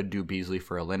depth, you could do Beasley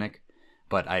for Olynyk,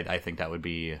 but I think that would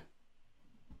be,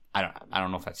 I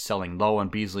don't know if that's selling low on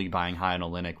Beasley, buying high on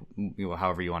Olynyk,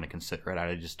 however you want to consider it. I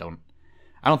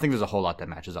don't think there's a whole lot that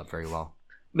matches up very well.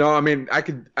 No, I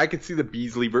could see the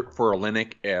Beasley for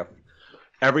Olynyk if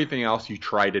everything else you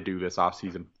tried to do this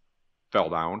offseason fell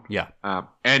down. Yeah.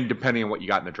 And depending on what you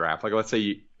got in the draft, let's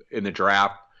say in the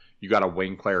draft you got a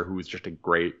wing player who was just a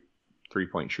great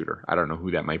 3-point shooter. I don't know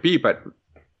who that might be, but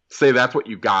say that's what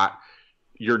you got.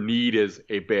 Your need is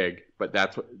a big, but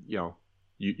that's what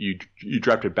you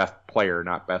drafted best player,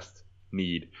 not best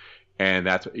need, and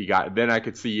that's what you got. Then I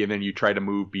could see, and then you try to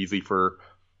move Beasley for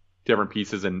different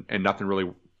pieces, and nothing really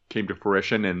came to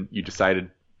fruition, and you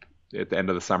decided at the end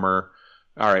of the summer,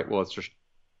 all right, well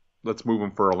let's move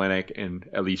him for Olynyk and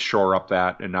at least shore up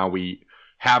that, and now we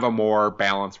have a more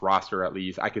balanced roster at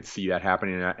least. I could see that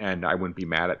happening, and I wouldn't be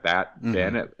mad at that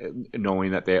then,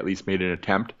 knowing that they at least made an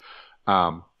attempt.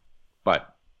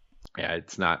 But yeah,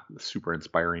 it's not super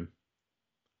inspiring.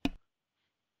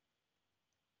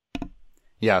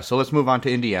 Yeah, so let's move on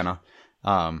to Indiana.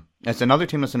 It's another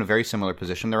team that's in a very similar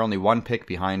position. They're only one pick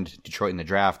behind Detroit in the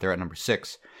draft. They're at number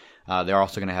 6. They're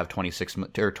also going to have 26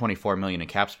 or 24 million in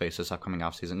cap space this upcoming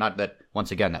offseason. Not that,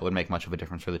 once again, that would make much of a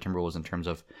difference for the Timberwolves in terms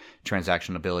of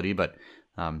transaction ability, but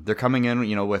they're coming in,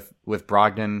 with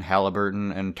Brogdon,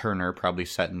 Halliburton, and Turner probably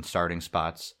set in starting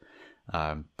spots.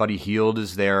 Buddy Hield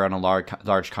is there on a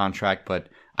large contract, but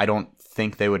I don't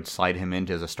think they would slide him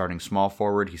into as a starting small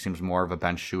forward. He seems more of a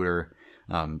bench shooter,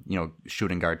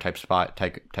 shooting guard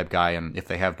type guy. And if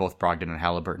they have both Brogdon and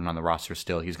Halliburton on the roster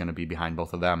still, he's going to be behind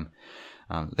both of them.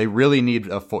 They really need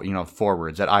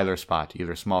forwards at either spot,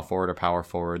 either small forward or power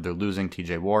forward. They're losing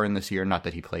T.J. Warren this year. Not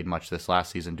that he played much this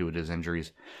last season due to his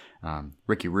injuries.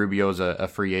 Ricky Rubio's a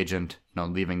free agent,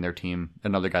 leaving their team.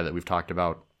 Another guy that we've talked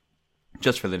about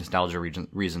just for the nostalgia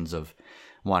reasons of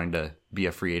wanting to be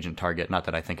a free agent target. Not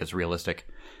that I think it's realistic.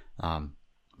 But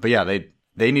yeah,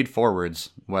 they need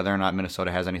forwards. Whether or not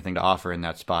Minnesota has anything to offer in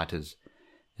that spot is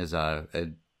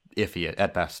iffy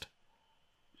at best.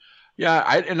 Yeah,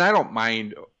 I don't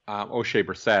mind O'Shea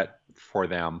Brissett for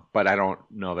them, but I don't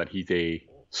know that he's a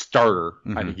starter.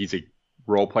 Mm-hmm. I think he's a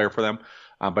role player for them,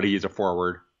 but he is a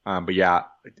forward. But yeah,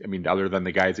 I mean, other than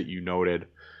the guys that you noted,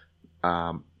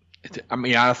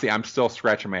 honestly, I'm still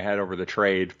scratching my head over the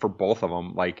trade for both of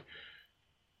them. Like,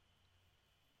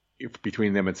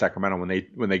 between them and Sacramento,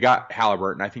 when they got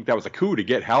Halliburton, I think that was a coup to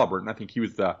get Halliburton. I think he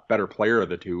was the better player of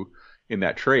the two in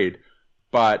that trade.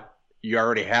 But you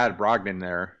already had Brogdon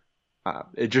there.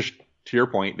 It just, to your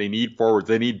point, they need forwards,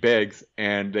 they need bigs,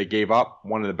 and they gave up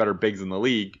one of the better bigs in the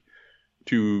league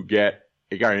to get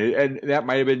a guy. And that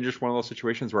might have been just one of those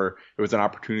situations where it was an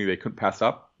opportunity they couldn't pass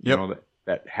up. Yep.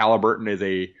 That Halliburton is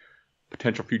a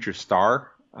potential future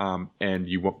star, and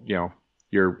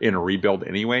you're in a rebuild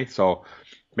anyway, so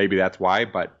maybe that's why.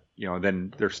 But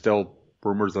then there's still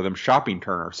rumors of them shopping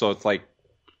Turner, so it's like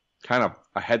kind of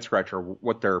a head scratcher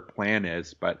what their plan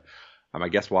is. But I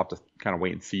guess we'll have to kind of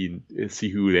wait and see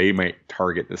who they might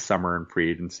target this summer in free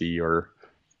agency or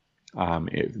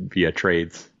via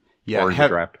trades or in the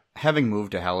draft. Having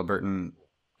moved to Halliburton,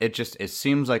 it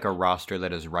seems like a roster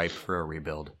that is ripe for a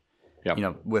rebuild.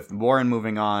 Yep. With Warren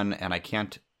moving on, and I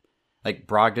can't, like,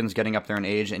 Brogdon's getting up there in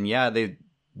age, and yeah, the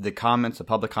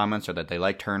public comments are that they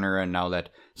like Turner, and now that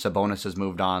Sabonis has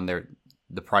moved on,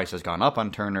 the price has gone up on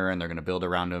Turner, and they're going to build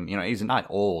around him. He's not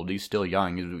old; he's still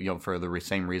young. For the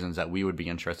same reasons that we would be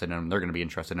interested in him, they're going to be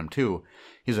interested in him too.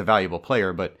 He's a valuable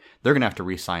player, but they're going to have to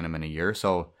re-sign him in a year.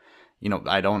 So,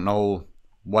 I don't know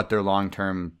what their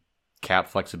long-term cap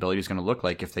flexibility is going to look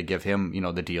like if they give him,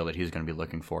 the deal that he's going to be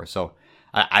looking for. So,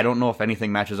 I don't know if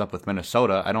anything matches up with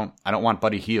Minnesota. I don't want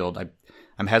Buddy Hield.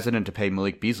 I'm hesitant to pay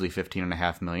Malik Beasley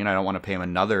 $15.5 million. I don't want to pay him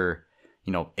another,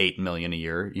 $8 million a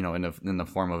year, in the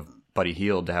form of Buddy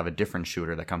Hield to have a different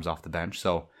shooter that comes off the bench.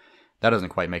 So that doesn't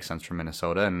quite make sense for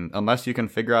Minnesota. And unless you can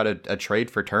figure out a trade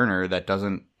for Turner that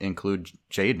doesn't include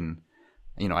Jaden,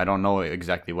 I don't know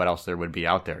exactly what else there would be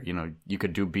out there. You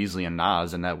could do Beasley and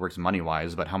Nas, and that works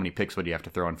money-wise, but how many picks would you have to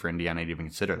throw in for Indiana to even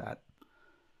consider that?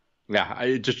 Yeah,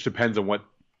 it just depends on what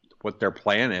their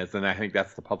plan is, and I think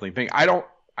that's the puzzling thing.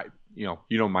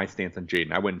 My stance on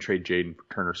Jaden. I wouldn't trade Jaden for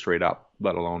Turner straight up,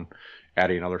 let alone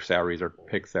adding other salaries or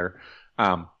picks there.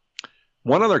 One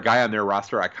other guy on their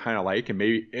roster I kind of like, and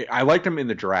maybe I liked him in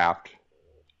the draft.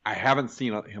 I haven't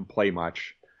seen him play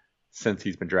much since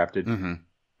he's been drafted,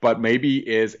 but maybe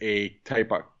is a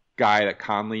type of guy that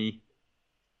Conley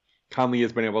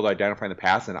has been able to identify in the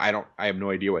past, and I have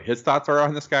no idea what his thoughts are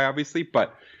on this guy, obviously,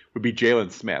 but would be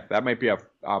Jalen Smith. That might be a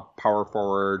power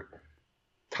forward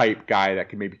type guy that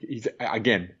can he's,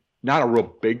 again, not a real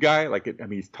big guy.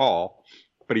 He's tall,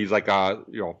 but he's like a,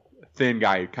 thin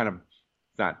guy, kind of,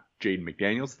 not Jaden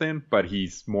McDaniels thin, but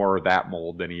he's more that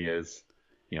mold than he is,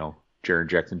 Jaren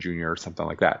Jackson Jr. or something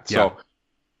like that. Yeah. So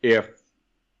if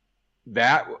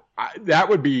that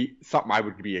would be something I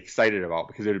would be excited about,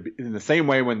 because it would be in the same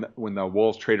way when the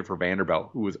Wolves traded for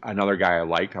Vanderbilt, who was another guy I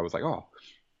liked. I was like, oh,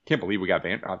 can't believe we got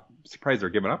I'm surprised they're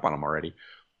giving up on him already.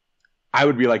 I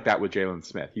would be like that with Jalen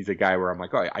Smith. He's a guy where I'm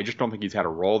like, oh, I just don't think he's had a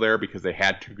role there because they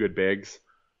had two good bigs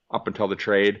up until the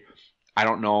trade. I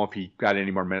don't know if he got any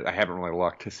more minutes. I haven't really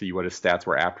looked to see what his stats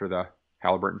were after the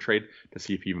Halliburton trade to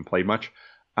see if he even played much.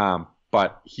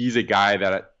 But he's a guy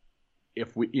that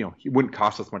if we, he wouldn't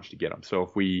cost us much to get him. So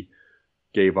if we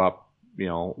gave up,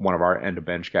 one of our end of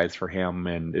bench guys for him,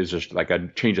 and is just like a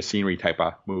change of scenery type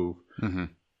of move,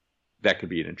 that could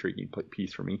be an intriguing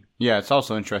piece for me. Yeah, it's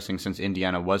also interesting since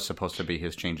Indiana was supposed to be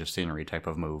his change of scenery type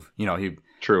of move. He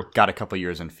got a couple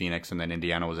years in Phoenix, and then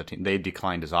Indiana was a team. They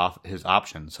declined his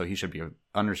option, so he should be an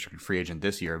unrestricted free agent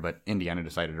this year. But Indiana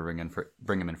decided to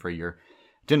bring him in for a year.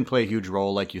 Didn't play a huge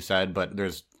role, like you said, but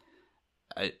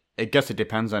I guess it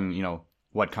depends on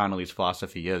what Connolly's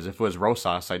philosophy is. If it was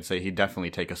Rosas, I'd say he'd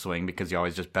definitely take a swing because you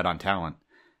always just bet on talent.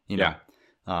 You know?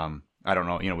 I don't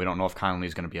know. We don't know if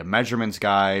Connolly's going to be a measurements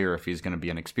guy or if he's going to be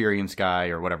an experience guy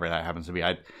or whatever that happens to be.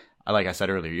 I like I said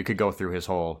earlier, you could go through his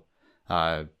whole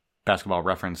basketball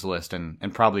reference list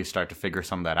and probably start to figure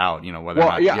some of that out. Whether or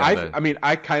not. Yeah, I mean,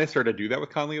 I kind of started to do that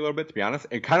with Conley a little bit, to be honest.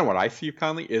 And kind of what I see of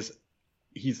Conley is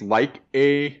he's like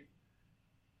a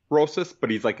Rosas,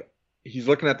 but he's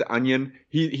looking at the onion.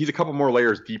 He's a couple more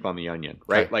layers deep on the onion,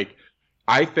 right? Like,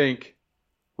 I think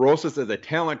Rosas is a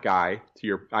talent guy.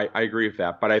 I agree with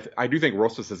that, but I do think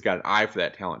Rosas has got an eye for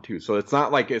that talent too. So it's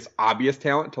not like it's obvious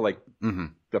talent to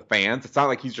the fans. It's not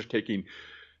like he's just taking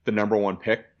the number one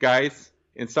pick guys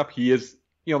and stuff. He is,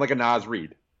 like a Naz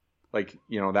Reid,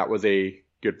 that was a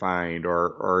good find,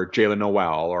 or Jalen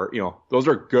Noel, or those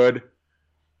are good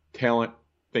talent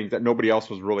things that nobody else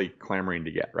was really clamoring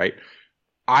to get, right?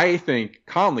 I think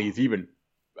Conley is even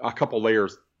a couple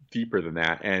layers deeper than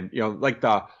that, and like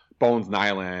the Bones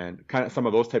Nyland, kind of some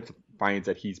of those types of finds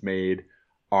that he's made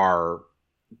are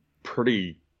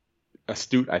pretty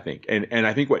astute, I think. And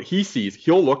I think what he sees,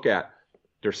 he'll look at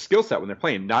their skill set when they're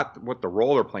playing, not what the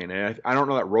role they're playing. And I don't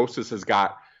know that Rosas has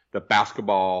got the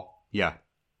basketball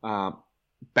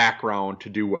background to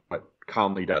do what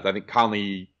Conley does. I think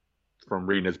Conley, from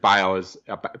reading his bio,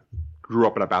 grew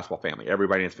up in a basketball family.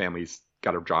 Everybody in his family's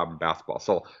got a job in basketball.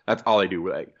 So that's all they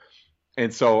do.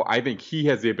 And so I think he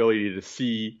has the ability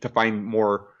to find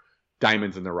more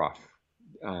diamonds in the rough.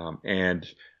 And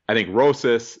I think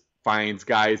Rosas finds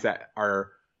guys that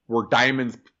were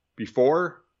diamonds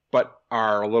before, but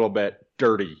are a little bit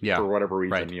dirty for whatever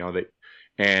reason. Right.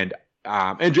 And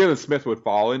Jalen Smith would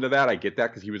fall into that. I get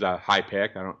that because he was a high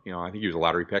pick. I think he was a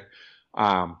lottery pick.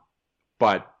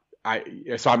 But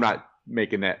so I'm not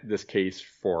making this case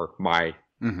for my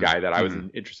guy that I was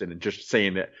interested in. Just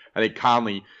saying that I think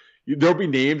Conley. There'll be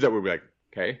names that would be like,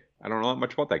 okay, I don't know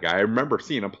much about that guy. I remember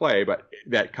seeing him play, but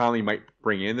that Conley might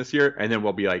bring in this year, and then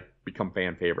we'll be become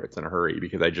fan favorites in a hurry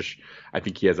because I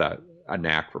think he has a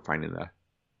knack for finding the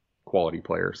quality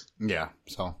players. Yeah.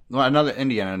 So another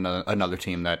Indiana, another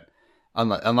team that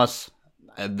unless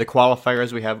the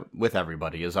qualifiers we have with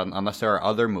everybody is unless there are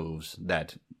other moves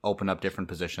that open up different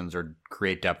positions or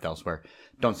create depth elsewhere,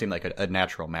 don't seem like a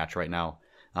natural match right now.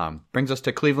 Brings us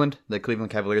to Cleveland. The Cleveland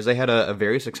Cavaliers, they had a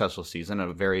very successful season,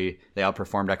 they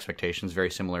outperformed expectations very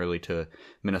similarly to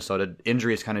Minnesota.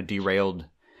 Injuries kind of derailed,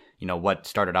 what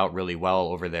started out really well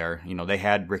over there. They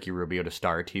had Ricky Rubio to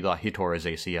start. He tore his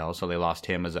ACL, so they lost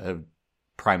him as a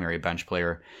primary bench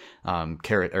player.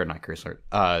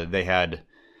 They had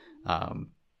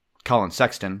Colin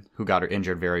Sexton, who got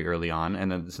injured very early on, and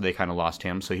then so they kind of lost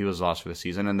him, so he was lost for the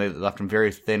season, and they left him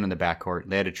very thin in the backcourt.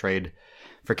 They had to trade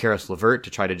for Karis LeVert to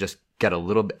try to just get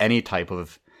any type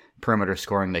of perimeter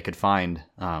scoring they could find,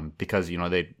 because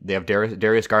they have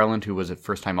Darius Garland, who was a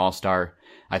first-time All-Star.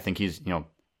 I think he's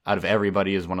out of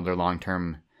everybody is one of their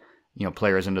long-term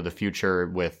players into the future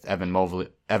with Evan Mobley.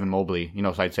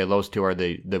 So I'd say those two are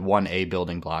the 1A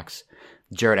building blocks.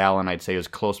 Jarrett Allen, I'd say, is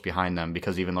close behind them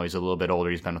because even though he's a little bit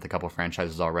older, he's been with a couple of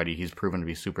franchises already. He's proven to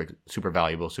be super, super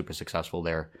valuable, super successful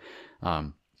there.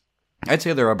 I'd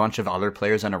say there are a bunch of other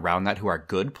players and around that who are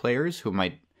good players who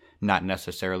might not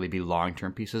necessarily be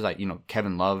long-term pieces.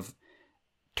 Kevin Love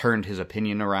turned his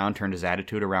opinion around, turned his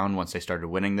attitude around once they started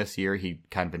winning this year. He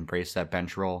kind of embraced that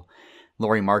bench role.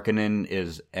 Lauri Markkanen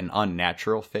is an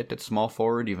unnatural fit at small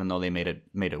forward, even though they made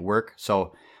it work.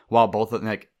 So while both of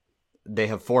them, they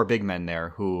have four big men there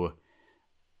who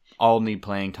all need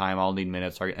playing time, all need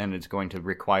minutes, and it's going to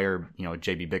require,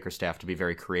 JB Bickerstaff to be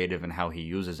very creative in how he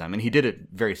uses them. And he did it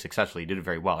very successfully. He did it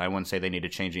very well. I wouldn't say they need to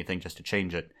change anything just to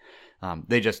change it.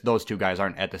 Those two guys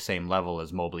aren't at the same level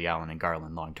as Mobley, Allen, and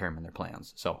Garland long term in their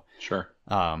plans. So sure.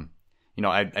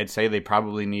 I'd say they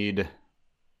probably need,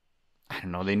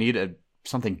 they need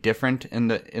something different in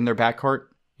their backcourt.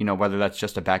 Whether that's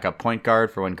just a backup point guard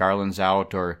for when Garland's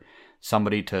out or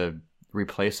somebody to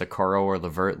replace Okoro or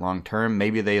LeVert long term.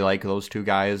 Maybe they like those two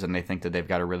guys and they think that they've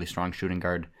got a really strong shooting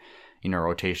guard in their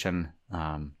rotation.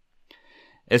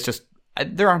 It's just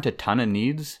there aren't a ton of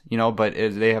needs, but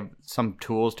they have some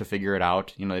tools to figure it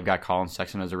out. They've got Colin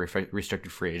Sexton as a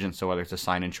restricted free agent, so whether it's a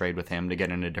sign and trade with him to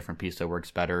get in a different piece that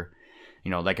works better.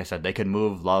 Like I said, they could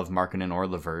move Love, Markkanen, or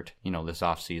LeVert, this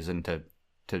offseason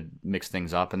to mix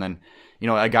things up. And then,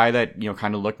 a guy that,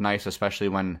 kind of looked nice, especially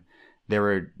when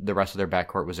the rest of their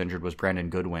backcourt was injured, was Brandon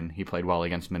Goodwin. He played well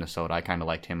against Minnesota. I kind of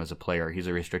liked him as a player. He's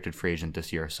a restricted free agent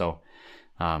this year. So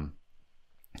I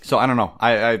don't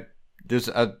know. There's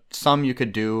some you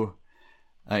could do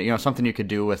Something you could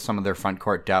do with some of their front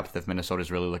court depth if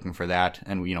Minnesota's really looking for that.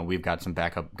 And, we've got some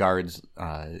backup guards.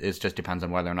 It just depends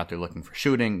on whether or not they're looking for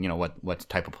shooting, what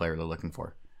type of player they're looking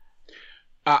for.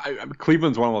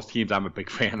 Cleveland's one of those teams I'm a big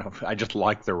fan of. I just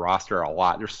like their roster a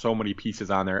lot. There's so many pieces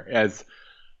on there. As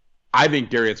I think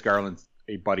Darius Garland's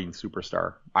a budding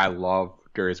superstar. I love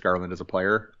Darius Garland as a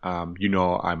player. I've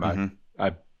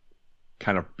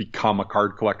kind of become a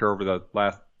card collector over the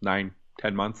last 9-10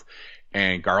 months.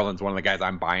 And Garland's one of the guys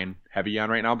I'm buying heavy on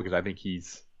right now because I think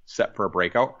he's set for a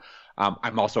breakout.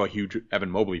 I'm also a huge Evan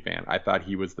Mobley fan. I thought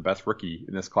he was the best rookie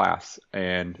in this class.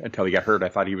 And until he got hurt, I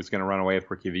thought he was going to run away with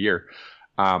Rookie of the Year.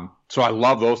 So I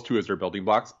love those two as their building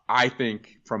blocks. I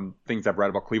think from things I've read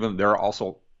about Cleveland, they're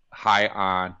also high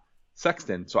on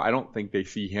Sexton. So I don't think they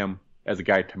see him as a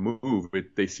guy to move.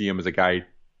 They see him as a guy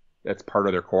that's part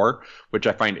of their core, which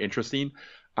I find interesting.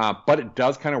 But it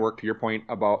does kind of work to your point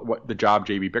about what the job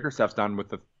JB Bickerstaff's done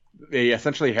with they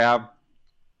essentially have,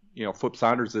 Flip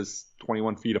Saunders is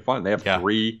 21 feet of fun. They have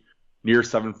 3 near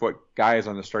 7-foot guys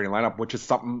on the starting lineup, which is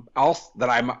something else that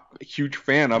I'm a huge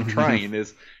fan of trying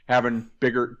is having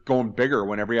going bigger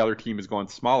when every other team is going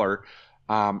smaller.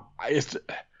 Are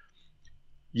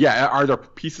there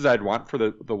pieces I'd want for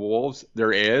the Wolves?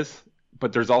 There is.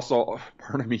 But there's also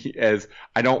part of me as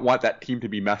I don't want that team to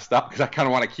be messed up because I kind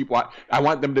of want to I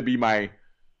want them to be my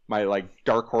like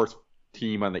dark horse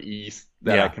team on the East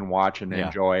that I can watch and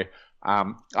enjoy.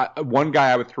 One guy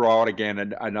I would throw out again,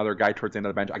 and another guy towards the end of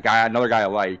the bench, another guy I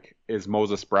like is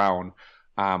Moses Brown.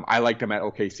 I liked him at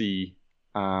OKC.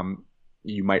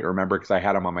 You might remember because I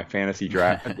had him on my fantasy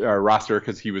draft roster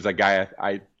because he was a guy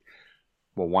I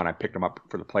picked him up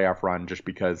for the playoff run just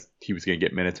because he was going to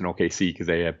get minutes in OKC because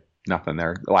they had nothing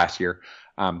there last year.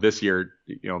 This year,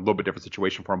 a little bit different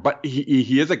situation for him, but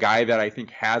he is a guy that I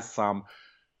think has some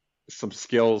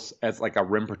skills as like a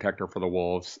rim protector for the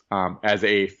Wolves, as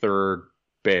a third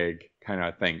big kind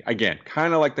of thing. Again,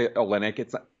 kind of like the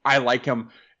Olynyk. I like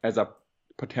him as a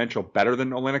potential better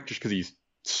than Olynyk just because he's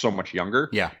so much younger.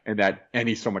 Yeah, and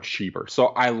he's so much cheaper. So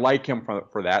I like him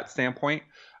for that standpoint.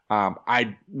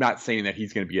 I'm not saying that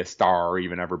he's going to be a star or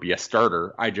even ever be a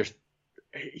starter.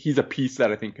 He's a piece that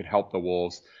I think could help the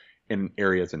Wolves in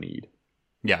areas of need.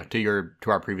 Yeah, to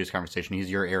our previous conversation,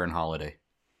 he's your Aaron Holiday.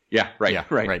 Yeah, right. Yeah,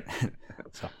 right.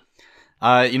 So,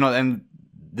 and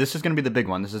this is going to be the big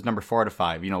one. This is number 4 out of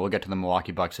 5. We'll get to the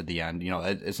Milwaukee Bucks at the end.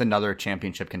 It's another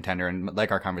championship contender, and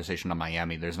like our conversation on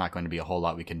Miami, there's not going to be a whole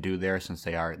lot we can do there since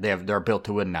they're built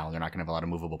to win now. They're not going to have a lot of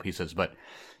movable pieces, but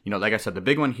like I said, the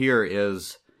big one here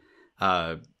is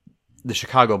the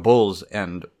Chicago Bulls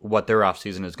and what their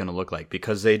offseason is going to look like,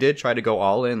 because they did try to go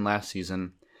all in last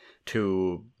season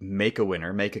to make a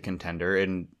winner, make a contender,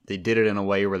 and they did it in a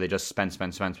way where they just spend,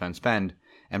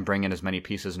 and bring in as many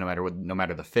pieces no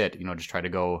matter the fit. Just try to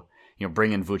go,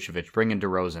 bring in Vucevic, bring in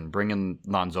DeRozan, bring in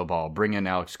Lonzo Ball, bring in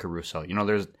Alex Caruso.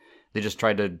 They just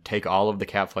tried to take all of the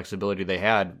cap flexibility they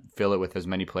had, fill it with as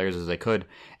many players as they could.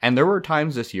 And there were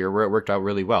times this year where it worked out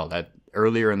really well. That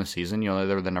earlier in the season, they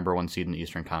were the number 1 seed in the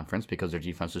Eastern Conference because their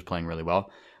defense was playing really well.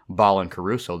 Ball and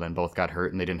Caruso then both got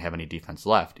hurt and they didn't have any defense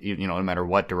left. No matter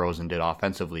what DeRozan did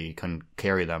offensively, he couldn't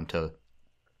carry them to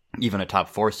even a top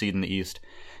 4 seed in the East.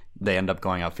 They end up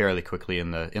going out fairly quickly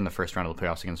in the first round of the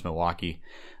playoffs against Milwaukee.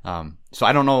 So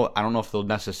I don't know if they'll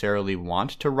necessarily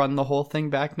want to run the whole thing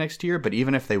back next year, but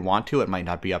even if they want to, it might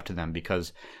not be up to them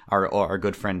because our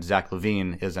good friend Zach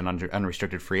LaVine is an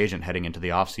unrestricted free agent heading into the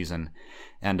offseason.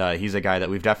 And he's a guy that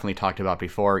we've definitely talked about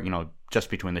before, just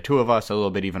between the two of us, a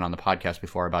little bit even on the podcast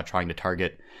before about trying to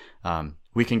target.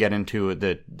 We can get into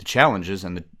the challenges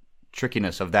and the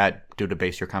trickiness of that due to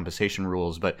base year compensation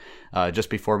rules, but just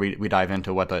before we dive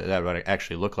into what that would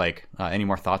actually look like, any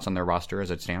more thoughts on their roster as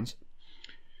it stands?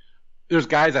 There's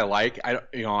guys I like.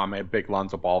 I'm a big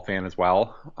Lonzo Ball fan as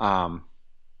well,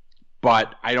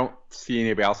 but I don't see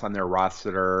anybody else on their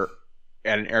roster that are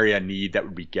at an area of need that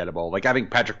would be gettable. Like I think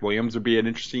Patrick Williams would be an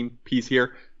interesting piece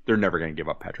here. They're never going to give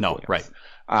up Patrick Williams. Right.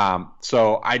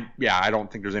 So I don't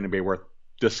think there's anybody worth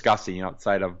discussing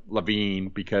outside of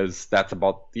LaVine because that's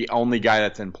about the only guy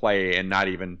that's in play, and not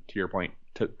even to your point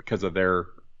because of their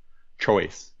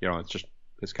choice. It's just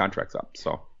his contract's up.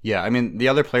 So yeah, I mean the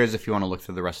other players, if you want to look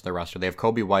through the rest of their roster, they have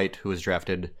Kobe White, who was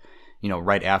drafted,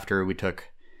 right after we took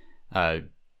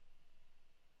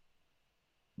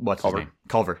what's his name?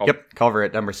 Culver. Yep, Culver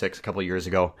at number 6 a couple of years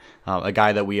ago. A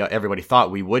guy that everybody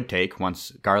thought we would take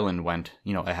once Garland went,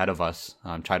 ahead of us,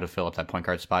 tried to fill up that point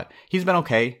guard spot. He's been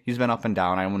okay. He's been up and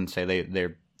down. I wouldn't say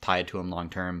they're tied to him long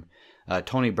term.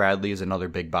 Tony Bradley is another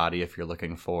big body if you're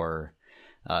looking for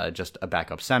just a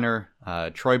backup center.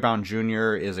 Troy Brown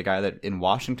Jr. is a guy that in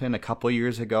Washington a couple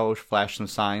years ago flashed some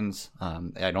signs.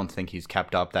 I don't think he's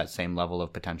kept up that same level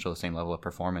of potential, the same level of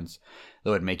performance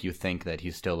that would make you think that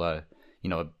he's still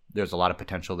there's a lot of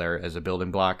potential there as a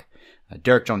building block.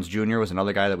 Derek Jones Jr. was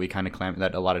another guy that we kind of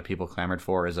that a lot of people clamored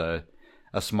for as a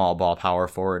small ball power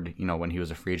forward, when he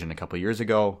was a free agent a couple years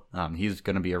ago. He's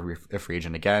going to be a free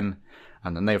agent again.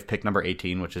 And then they have pick number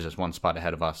 18, which is just one spot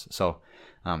ahead of us. So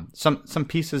some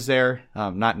pieces there,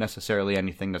 not necessarily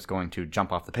anything that's going to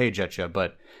jump off the page at you,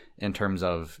 but in terms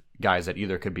of guys that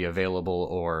either could be available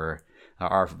or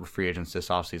are free agents this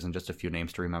offseason, just a few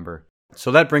names to remember.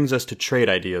 So that brings us to trade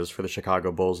ideas for the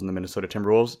Chicago Bulls and the Minnesota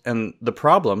Timberwolves. And the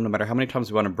problem, no matter how many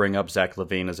times we want to bring up Zach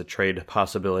LaVine as a trade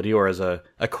possibility or as a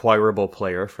acquirable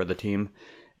player for the team,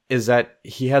 is that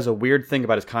he has a weird thing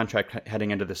about his contract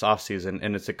heading into this offseason,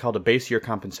 and it's called a base year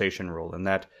compensation rule, and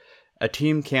that a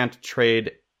team can't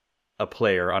trade a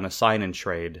player on a sign-in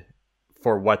trade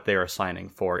for what they are signing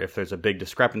for if there's a big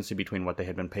discrepancy between what they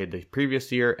had been paid the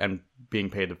previous year and being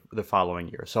paid the following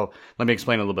year. So let me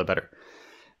explain a little bit better.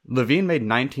 LaVine made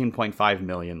 $19.5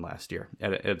 million last year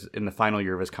in the final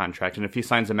year of his contract, and if he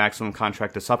signs a maximum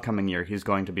contract this upcoming year, he's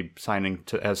going to be signing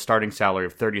as starting salary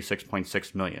of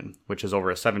 $36.6 million, which is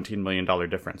over a $17 million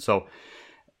difference. So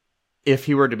if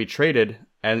he were to be traded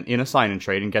in a sign-in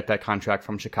trade and get that contract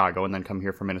from Chicago and then come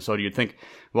here from Minnesota, you'd think,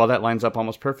 well, that lines up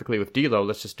almost perfectly with D'Lo.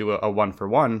 Let's just do a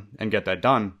one-for-one and get that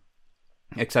done.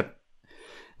 Except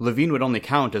LaVine would only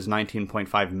count as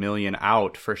 $19.5 million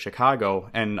out for Chicago,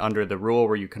 and under the rule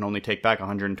where you can only take back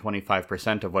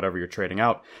 125% of whatever you're trading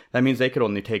out, that means they could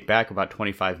only take back about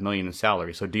 $25 million in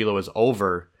salary. So D'Lo is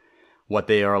over what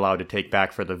they are allowed to take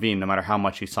back for LaVine, no matter how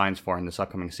much he signs for in this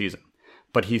upcoming season.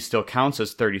 But he still counts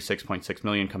as $36.6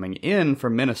 million coming in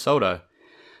from Minnesota,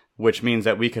 which means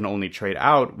that we can only trade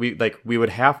out. We would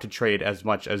have to trade as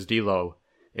much as D'Lo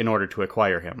in order to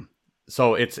acquire him.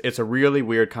 So it's a really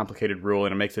weird, complicated rule,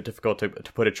 and it makes it difficult to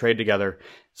put a trade together.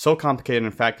 So complicated,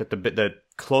 in fact, that the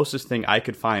closest thing I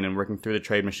could find in working through the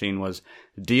trade machine was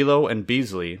D'Lo and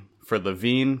Beasley for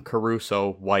LaVine,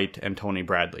 Caruso, White, and Tony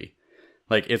Bradley.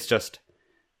 It's just,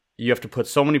 you have to put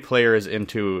so many players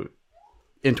into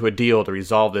a deal to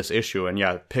resolve this issue. And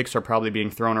yeah, picks are probably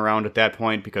being thrown around at that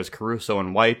point because Caruso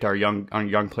and White are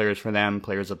young players for them,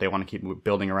 players that they want to keep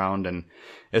building around, and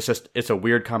it's a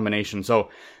weird combination. So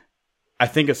I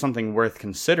think it's something worth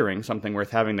considering, something worth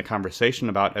having the conversation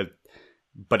about,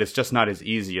 but it's just not as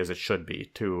easy as it should be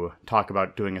to talk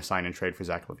about doing a sign and trade for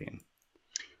Zach LaVine.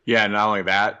 Yeah, not only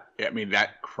that, I mean,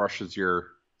 that crushes your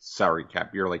salary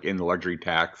cap. You're in the luxury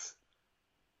tax,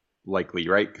 likely,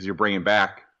 right? Because you're bringing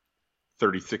back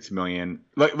 $36 million.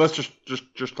 Let's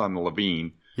just on the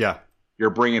LaVine. Yeah. You're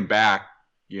bringing back,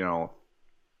 $17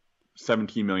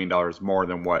 million more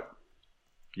than what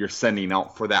you're sending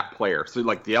out for that player. So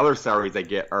the other salaries I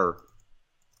get are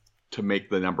to make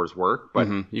the numbers work, but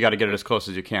you got to get it as close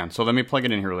as you can. So let me plug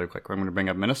it in here really quick. I'm going to bring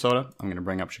up Minnesota. I'm going to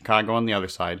bring up Chicago on the other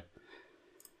side.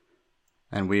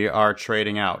 And we are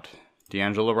trading out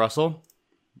D'Angelo Russell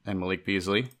and Malik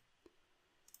Beasley,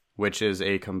 which is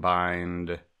a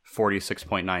combined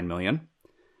 $46.9 million.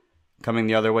 Coming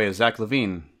the other way is Zach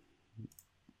LaVine.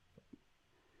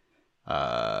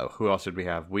 Who else did we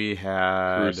have? We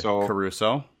had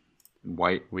Caruso,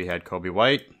 White. We had Kobe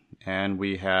White, and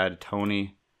we had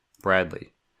Tony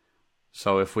Bradley.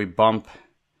 So if we bump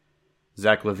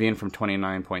Zach LaVine from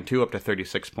 29.2 up to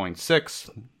 36.6,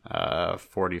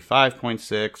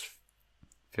 45.6,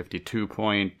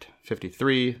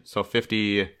 52.53, so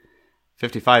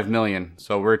 55 million.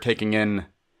 So we're taking in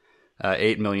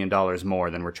 $8 million more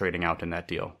than we're trading out in that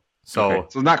deal. So, okay.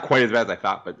 So not quite as bad as I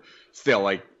thought, but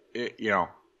still,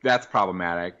 that's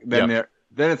problematic. Then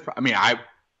it's. I mean, I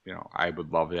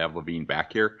would love to have LaVine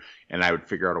back here, and I would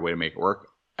figure out a way to make it work.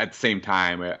 At the same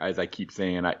time, as I keep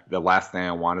saying, the last thing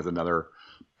I want is another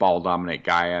ball dominant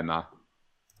guy. And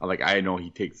I know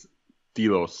he takes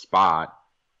D'Lo's spot,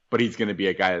 but he's going to be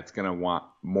a guy that's going to want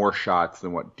more shots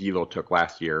than what D'Lo took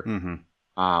last year,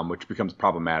 which becomes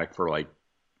problematic for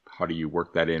how do you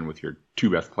work that in with your two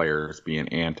best players being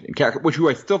Ant and Cat, who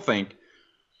I still think.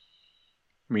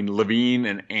 I mean, LaVine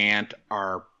and Ant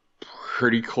are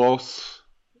pretty close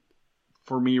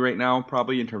for me right now,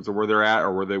 probably in terms of where they're at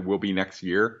or where they will be next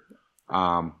year.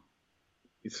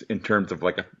 It's in terms of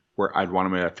where I'd want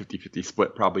them at a 50-50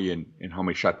 split, probably in how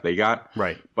many shots they got.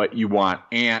 Right. But you want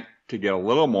Ant to get a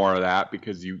little more of that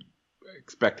because you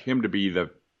expect him to be the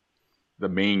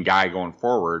main guy going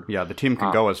forward. Yeah, the team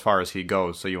can go as far as he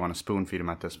goes, so you want to spoon feed him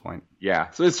at this point. Yeah,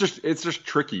 so it's just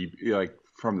tricky,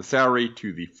 from the salary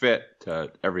to the fit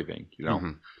to everything,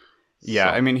 Yeah,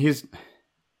 so. I mean,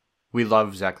 we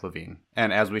love Zach LaVine.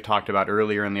 And as we talked about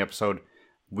earlier in the episode,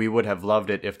 we would have loved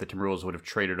it if the Timberwolves would have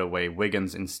traded away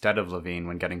Wiggins instead of LaVine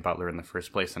when getting Butler in the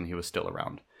first place and he was still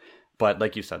around. But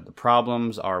like you said, the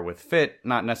problems are with fit,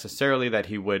 not necessarily that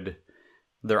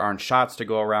there aren't shots to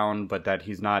go around, but that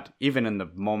he's not, even in the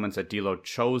moments that D'Lo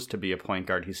chose to be a point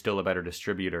guard, he's still a better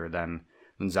distributor than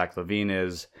Zach LaVine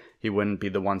is. He wouldn't be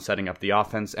the one setting up the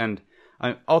offense. And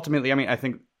ultimately, I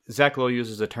think Zach Lowe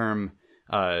uses the term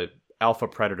alpha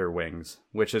predator wings,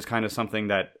 which is kind of something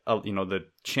that the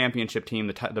championship team,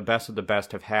 the best of the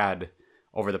best, have had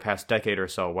over the past decade or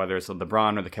so, whether it's the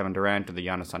LeBron or the Kevin Durant or the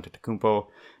Giannis Antetokounmpo.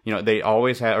 They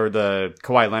always had, or the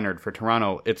Kawhi Leonard for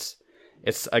Toronto. It's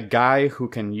a guy who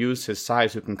can use his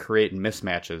size, who can create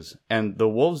mismatches. And the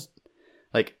Wolves,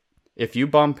 if you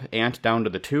bump Ant down to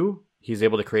the 2, he's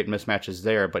able to create mismatches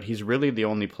there, but he's really the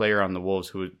only player on the Wolves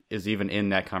who is even in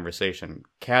that conversation.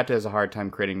 Cat has a hard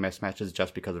time creating mismatches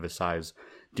just because of his size.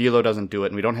 D'Lo doesn't do it,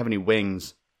 and we don't have any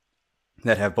wings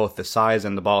that have both the size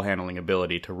and the ball handling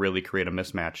ability to really create a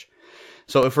mismatch.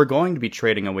 So if we're going to be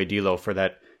trading away D'Lo for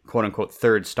that quote-unquote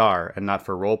third star and not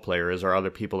for role players or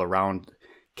other people around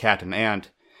Cat and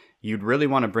Ant, you'd really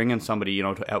want to bring in somebody,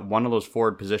 at one of those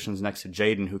forward positions next to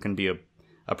Jaden who can be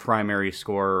a primary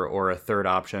scorer or a third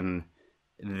option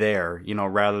there,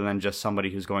 rather than just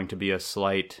somebody who's going to be a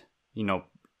slight,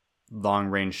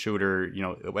 long-range shooter.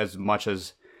 As much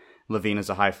as LaVine is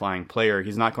a high-flying player,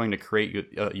 he's not going to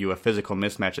create you a physical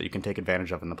mismatch that you can take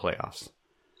advantage of in the playoffs.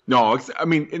 No,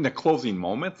 in the closing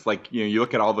moments, you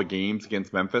look at all the games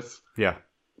against Memphis. Yeah.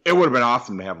 It would have been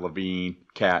awesome to have LaVine,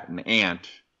 Cat, and Ant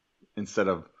instead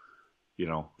of,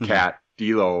 Cat,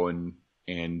 D'Lo, and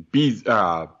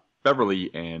Beverly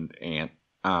and Ant.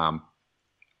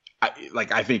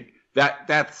 I think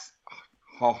that's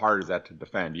how hard is that to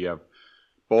defend? You have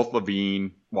both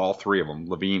LaVine, all three of them,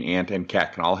 LaVine, Ant, and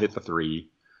Cat can all hit the 3.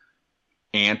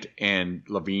 Ant and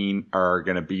LaVine are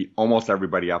going to beat almost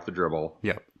everybody off the dribble.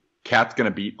 Yeah. Cat's going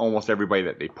to beat almost everybody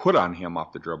that they put on him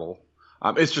off the dribble.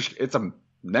 It's a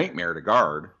nightmare to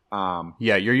guard.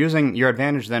 You're using your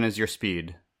advantage then is your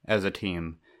speed as a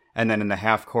team. And then in the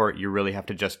half court, you really have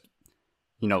to just,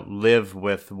 live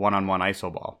with one-on-one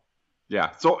iso ball.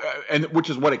 Yeah. So, and which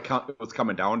is what it was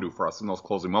coming down to for us in those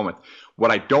closing moments. What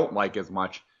I don't like as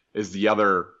much is the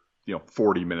other,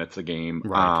 40 minutes a game,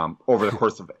 right. Over the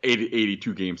course of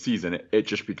 82 game season. It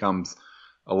just becomes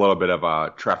a little bit of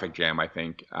a traffic jam, I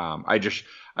think. I'd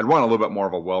want a little bit more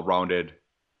of a well-rounded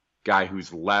guy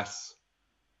who's less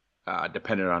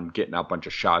dependent on getting a bunch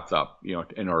of shots up,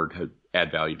 in order to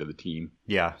add value to the team.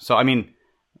 Yeah. So,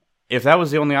 if that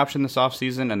was the only option this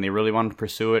offseason and they really wanted to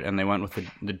pursue it and they went with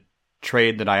the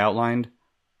trade that I outlined,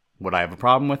 would I have a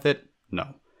problem with it?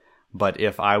 No. But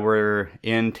if I were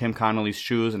in Tim Connolly's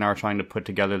shoes and I were trying to put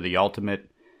together the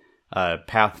ultimate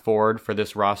path forward for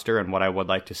this roster and what I would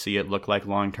like to see it look like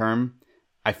long term,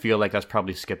 I feel like that's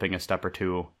probably skipping a step or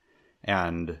two,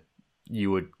 and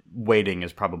waiting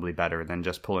is probably better than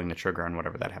just pulling the trigger on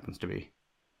whatever that happens to be.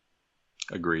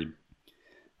 Agreed.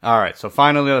 All right, so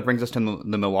finally that brings us to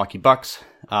the Milwaukee Bucks.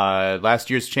 Last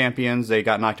year's champions, they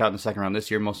got knocked out in the second round this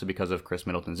year, mostly because of Chris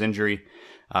Middleton's injury.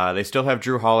 They still have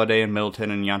Drew Holiday and Middleton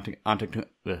and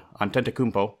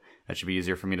Antetokounmpo. That should be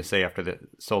easier for me to say after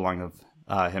so long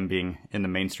of him being in the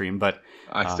mainstream. But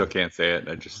I still can't say it.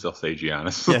 I just still say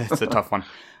Giannis. Yeah, it's a tough one.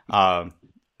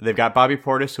 They've got Bobby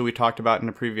Portis, who we talked about in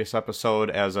a previous episode,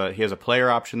 he has a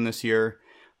player option this year.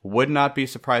 Would not be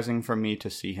surprising for me to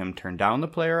see him turn down the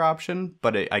player option,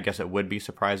 but I guess it would be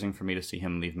surprising for me to see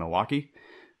him leave Milwaukee,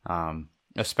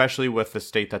 especially with the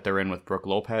state that they're in with Brook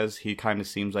Lopez. He kind of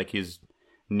seems like he's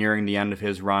nearing the end of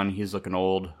his run. He's looking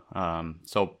old,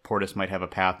 so Portis might have a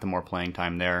path to more playing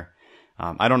time there.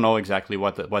 I don't know exactly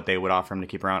what they would offer him to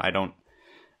keep around. I don't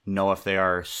know if they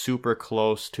are super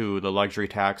close to the luxury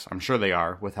tax. I'm sure they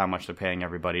are with how much they're paying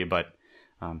everybody, but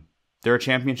they're a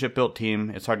championship-built team.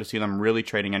 It's hard to see them really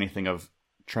trading anything of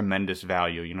tremendous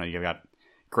value. You've got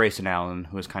Grayson Allen,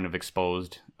 who is kind of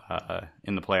exposed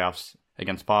in the playoffs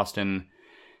against Boston.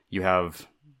 You have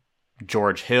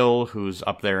George Hill, who's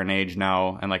up there in age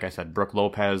now. And like I said, Brook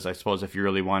Lopez, I suppose if you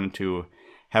really wanted to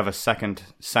have a second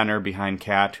center behind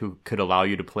Cat who could allow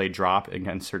you to play drop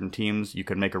against certain teams, you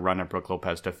could make a run at Brook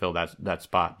Lopez to fill that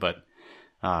spot. But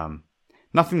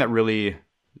nothing that really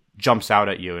jumps out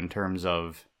at you in terms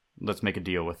of let's make a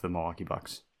deal with the Milwaukee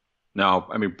Bucks. No,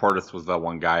 Portis was the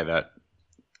one guy that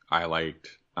I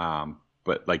liked.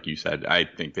 But like you said, I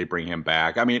think they bring him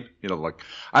back. Look,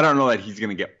 I don't know that he's going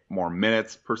to get more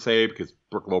minutes per se because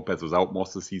Brook Lopez was out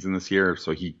most of the season this year.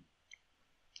 So he,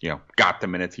 got the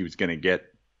minutes he was going to get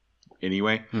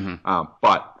anyway. Mm-hmm.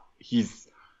 But he's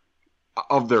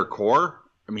of their core.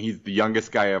 I mean, he's the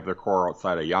youngest guy of their core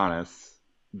outside of Giannis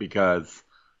because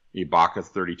Ibaka's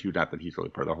 32. Not that he's really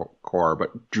part of the core,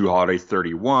 but Drew Holiday's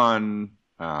 31.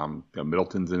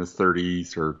 Middleton's in his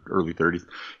 30s or early 30s.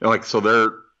 So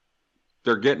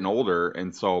they're getting older,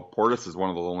 and so Portis is one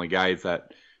of the only guys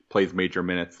that plays major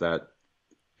minutes that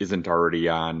isn't already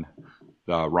on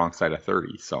the wrong side of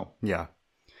 30. So yeah.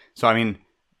 So I mean,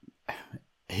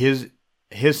 his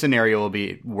scenario will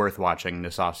be worth watching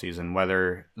this offseason,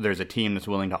 whether there's a team that's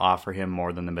willing to offer him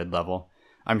more than the mid-level.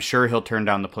 I'm sure he'll turn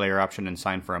down the player option and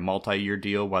sign for a multi-year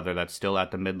deal, whether that's still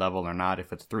at the mid-level or not.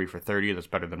 If it's 3 for $30, that's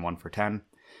better than 1 for $10.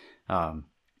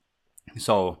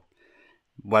 So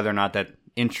whether or not that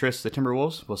interests the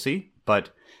Timberwolves, we'll see. But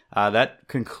that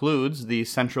concludes the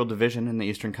Central Division in the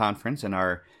Eastern Conference and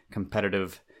our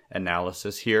competitive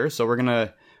analysis here. So we're going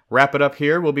to wrap it up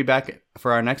here. We'll be back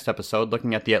for our next episode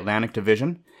looking at the Atlantic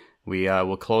Division. We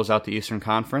will close out the Eastern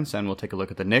Conference, and we'll take a look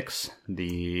at the Knicks,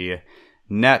 the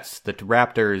Nets, the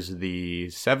Raptors, the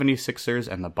 76ers,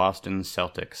 and the Boston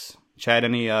Celtics. Chad,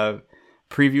 any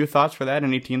preview thoughts for that?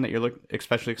 Any team that you're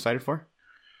especially excited for?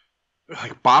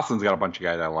 Like Boston's got a bunch of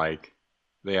guys I like.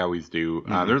 They always do.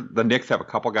 The Knicks have a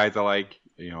couple guys I like.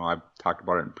 I've talked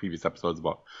about it in previous episodes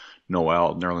about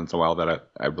Nerlens Noel, that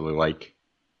I really like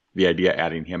the idea of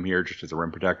adding him here just as a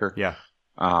rim protector. Yeah.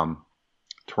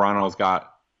 Toronto's got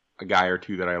a guy or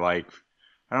two that I like.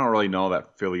 I don't really know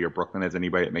that Philly or Brooklyn has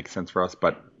anybody that makes sense for us,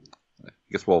 but I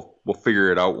guess we'll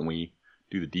figure it out when we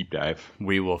do the deep dive.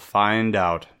 We will find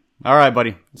out. All right,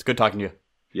 buddy. It's good talking to you.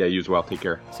 Yeah, you as well. Take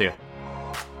care. See ya.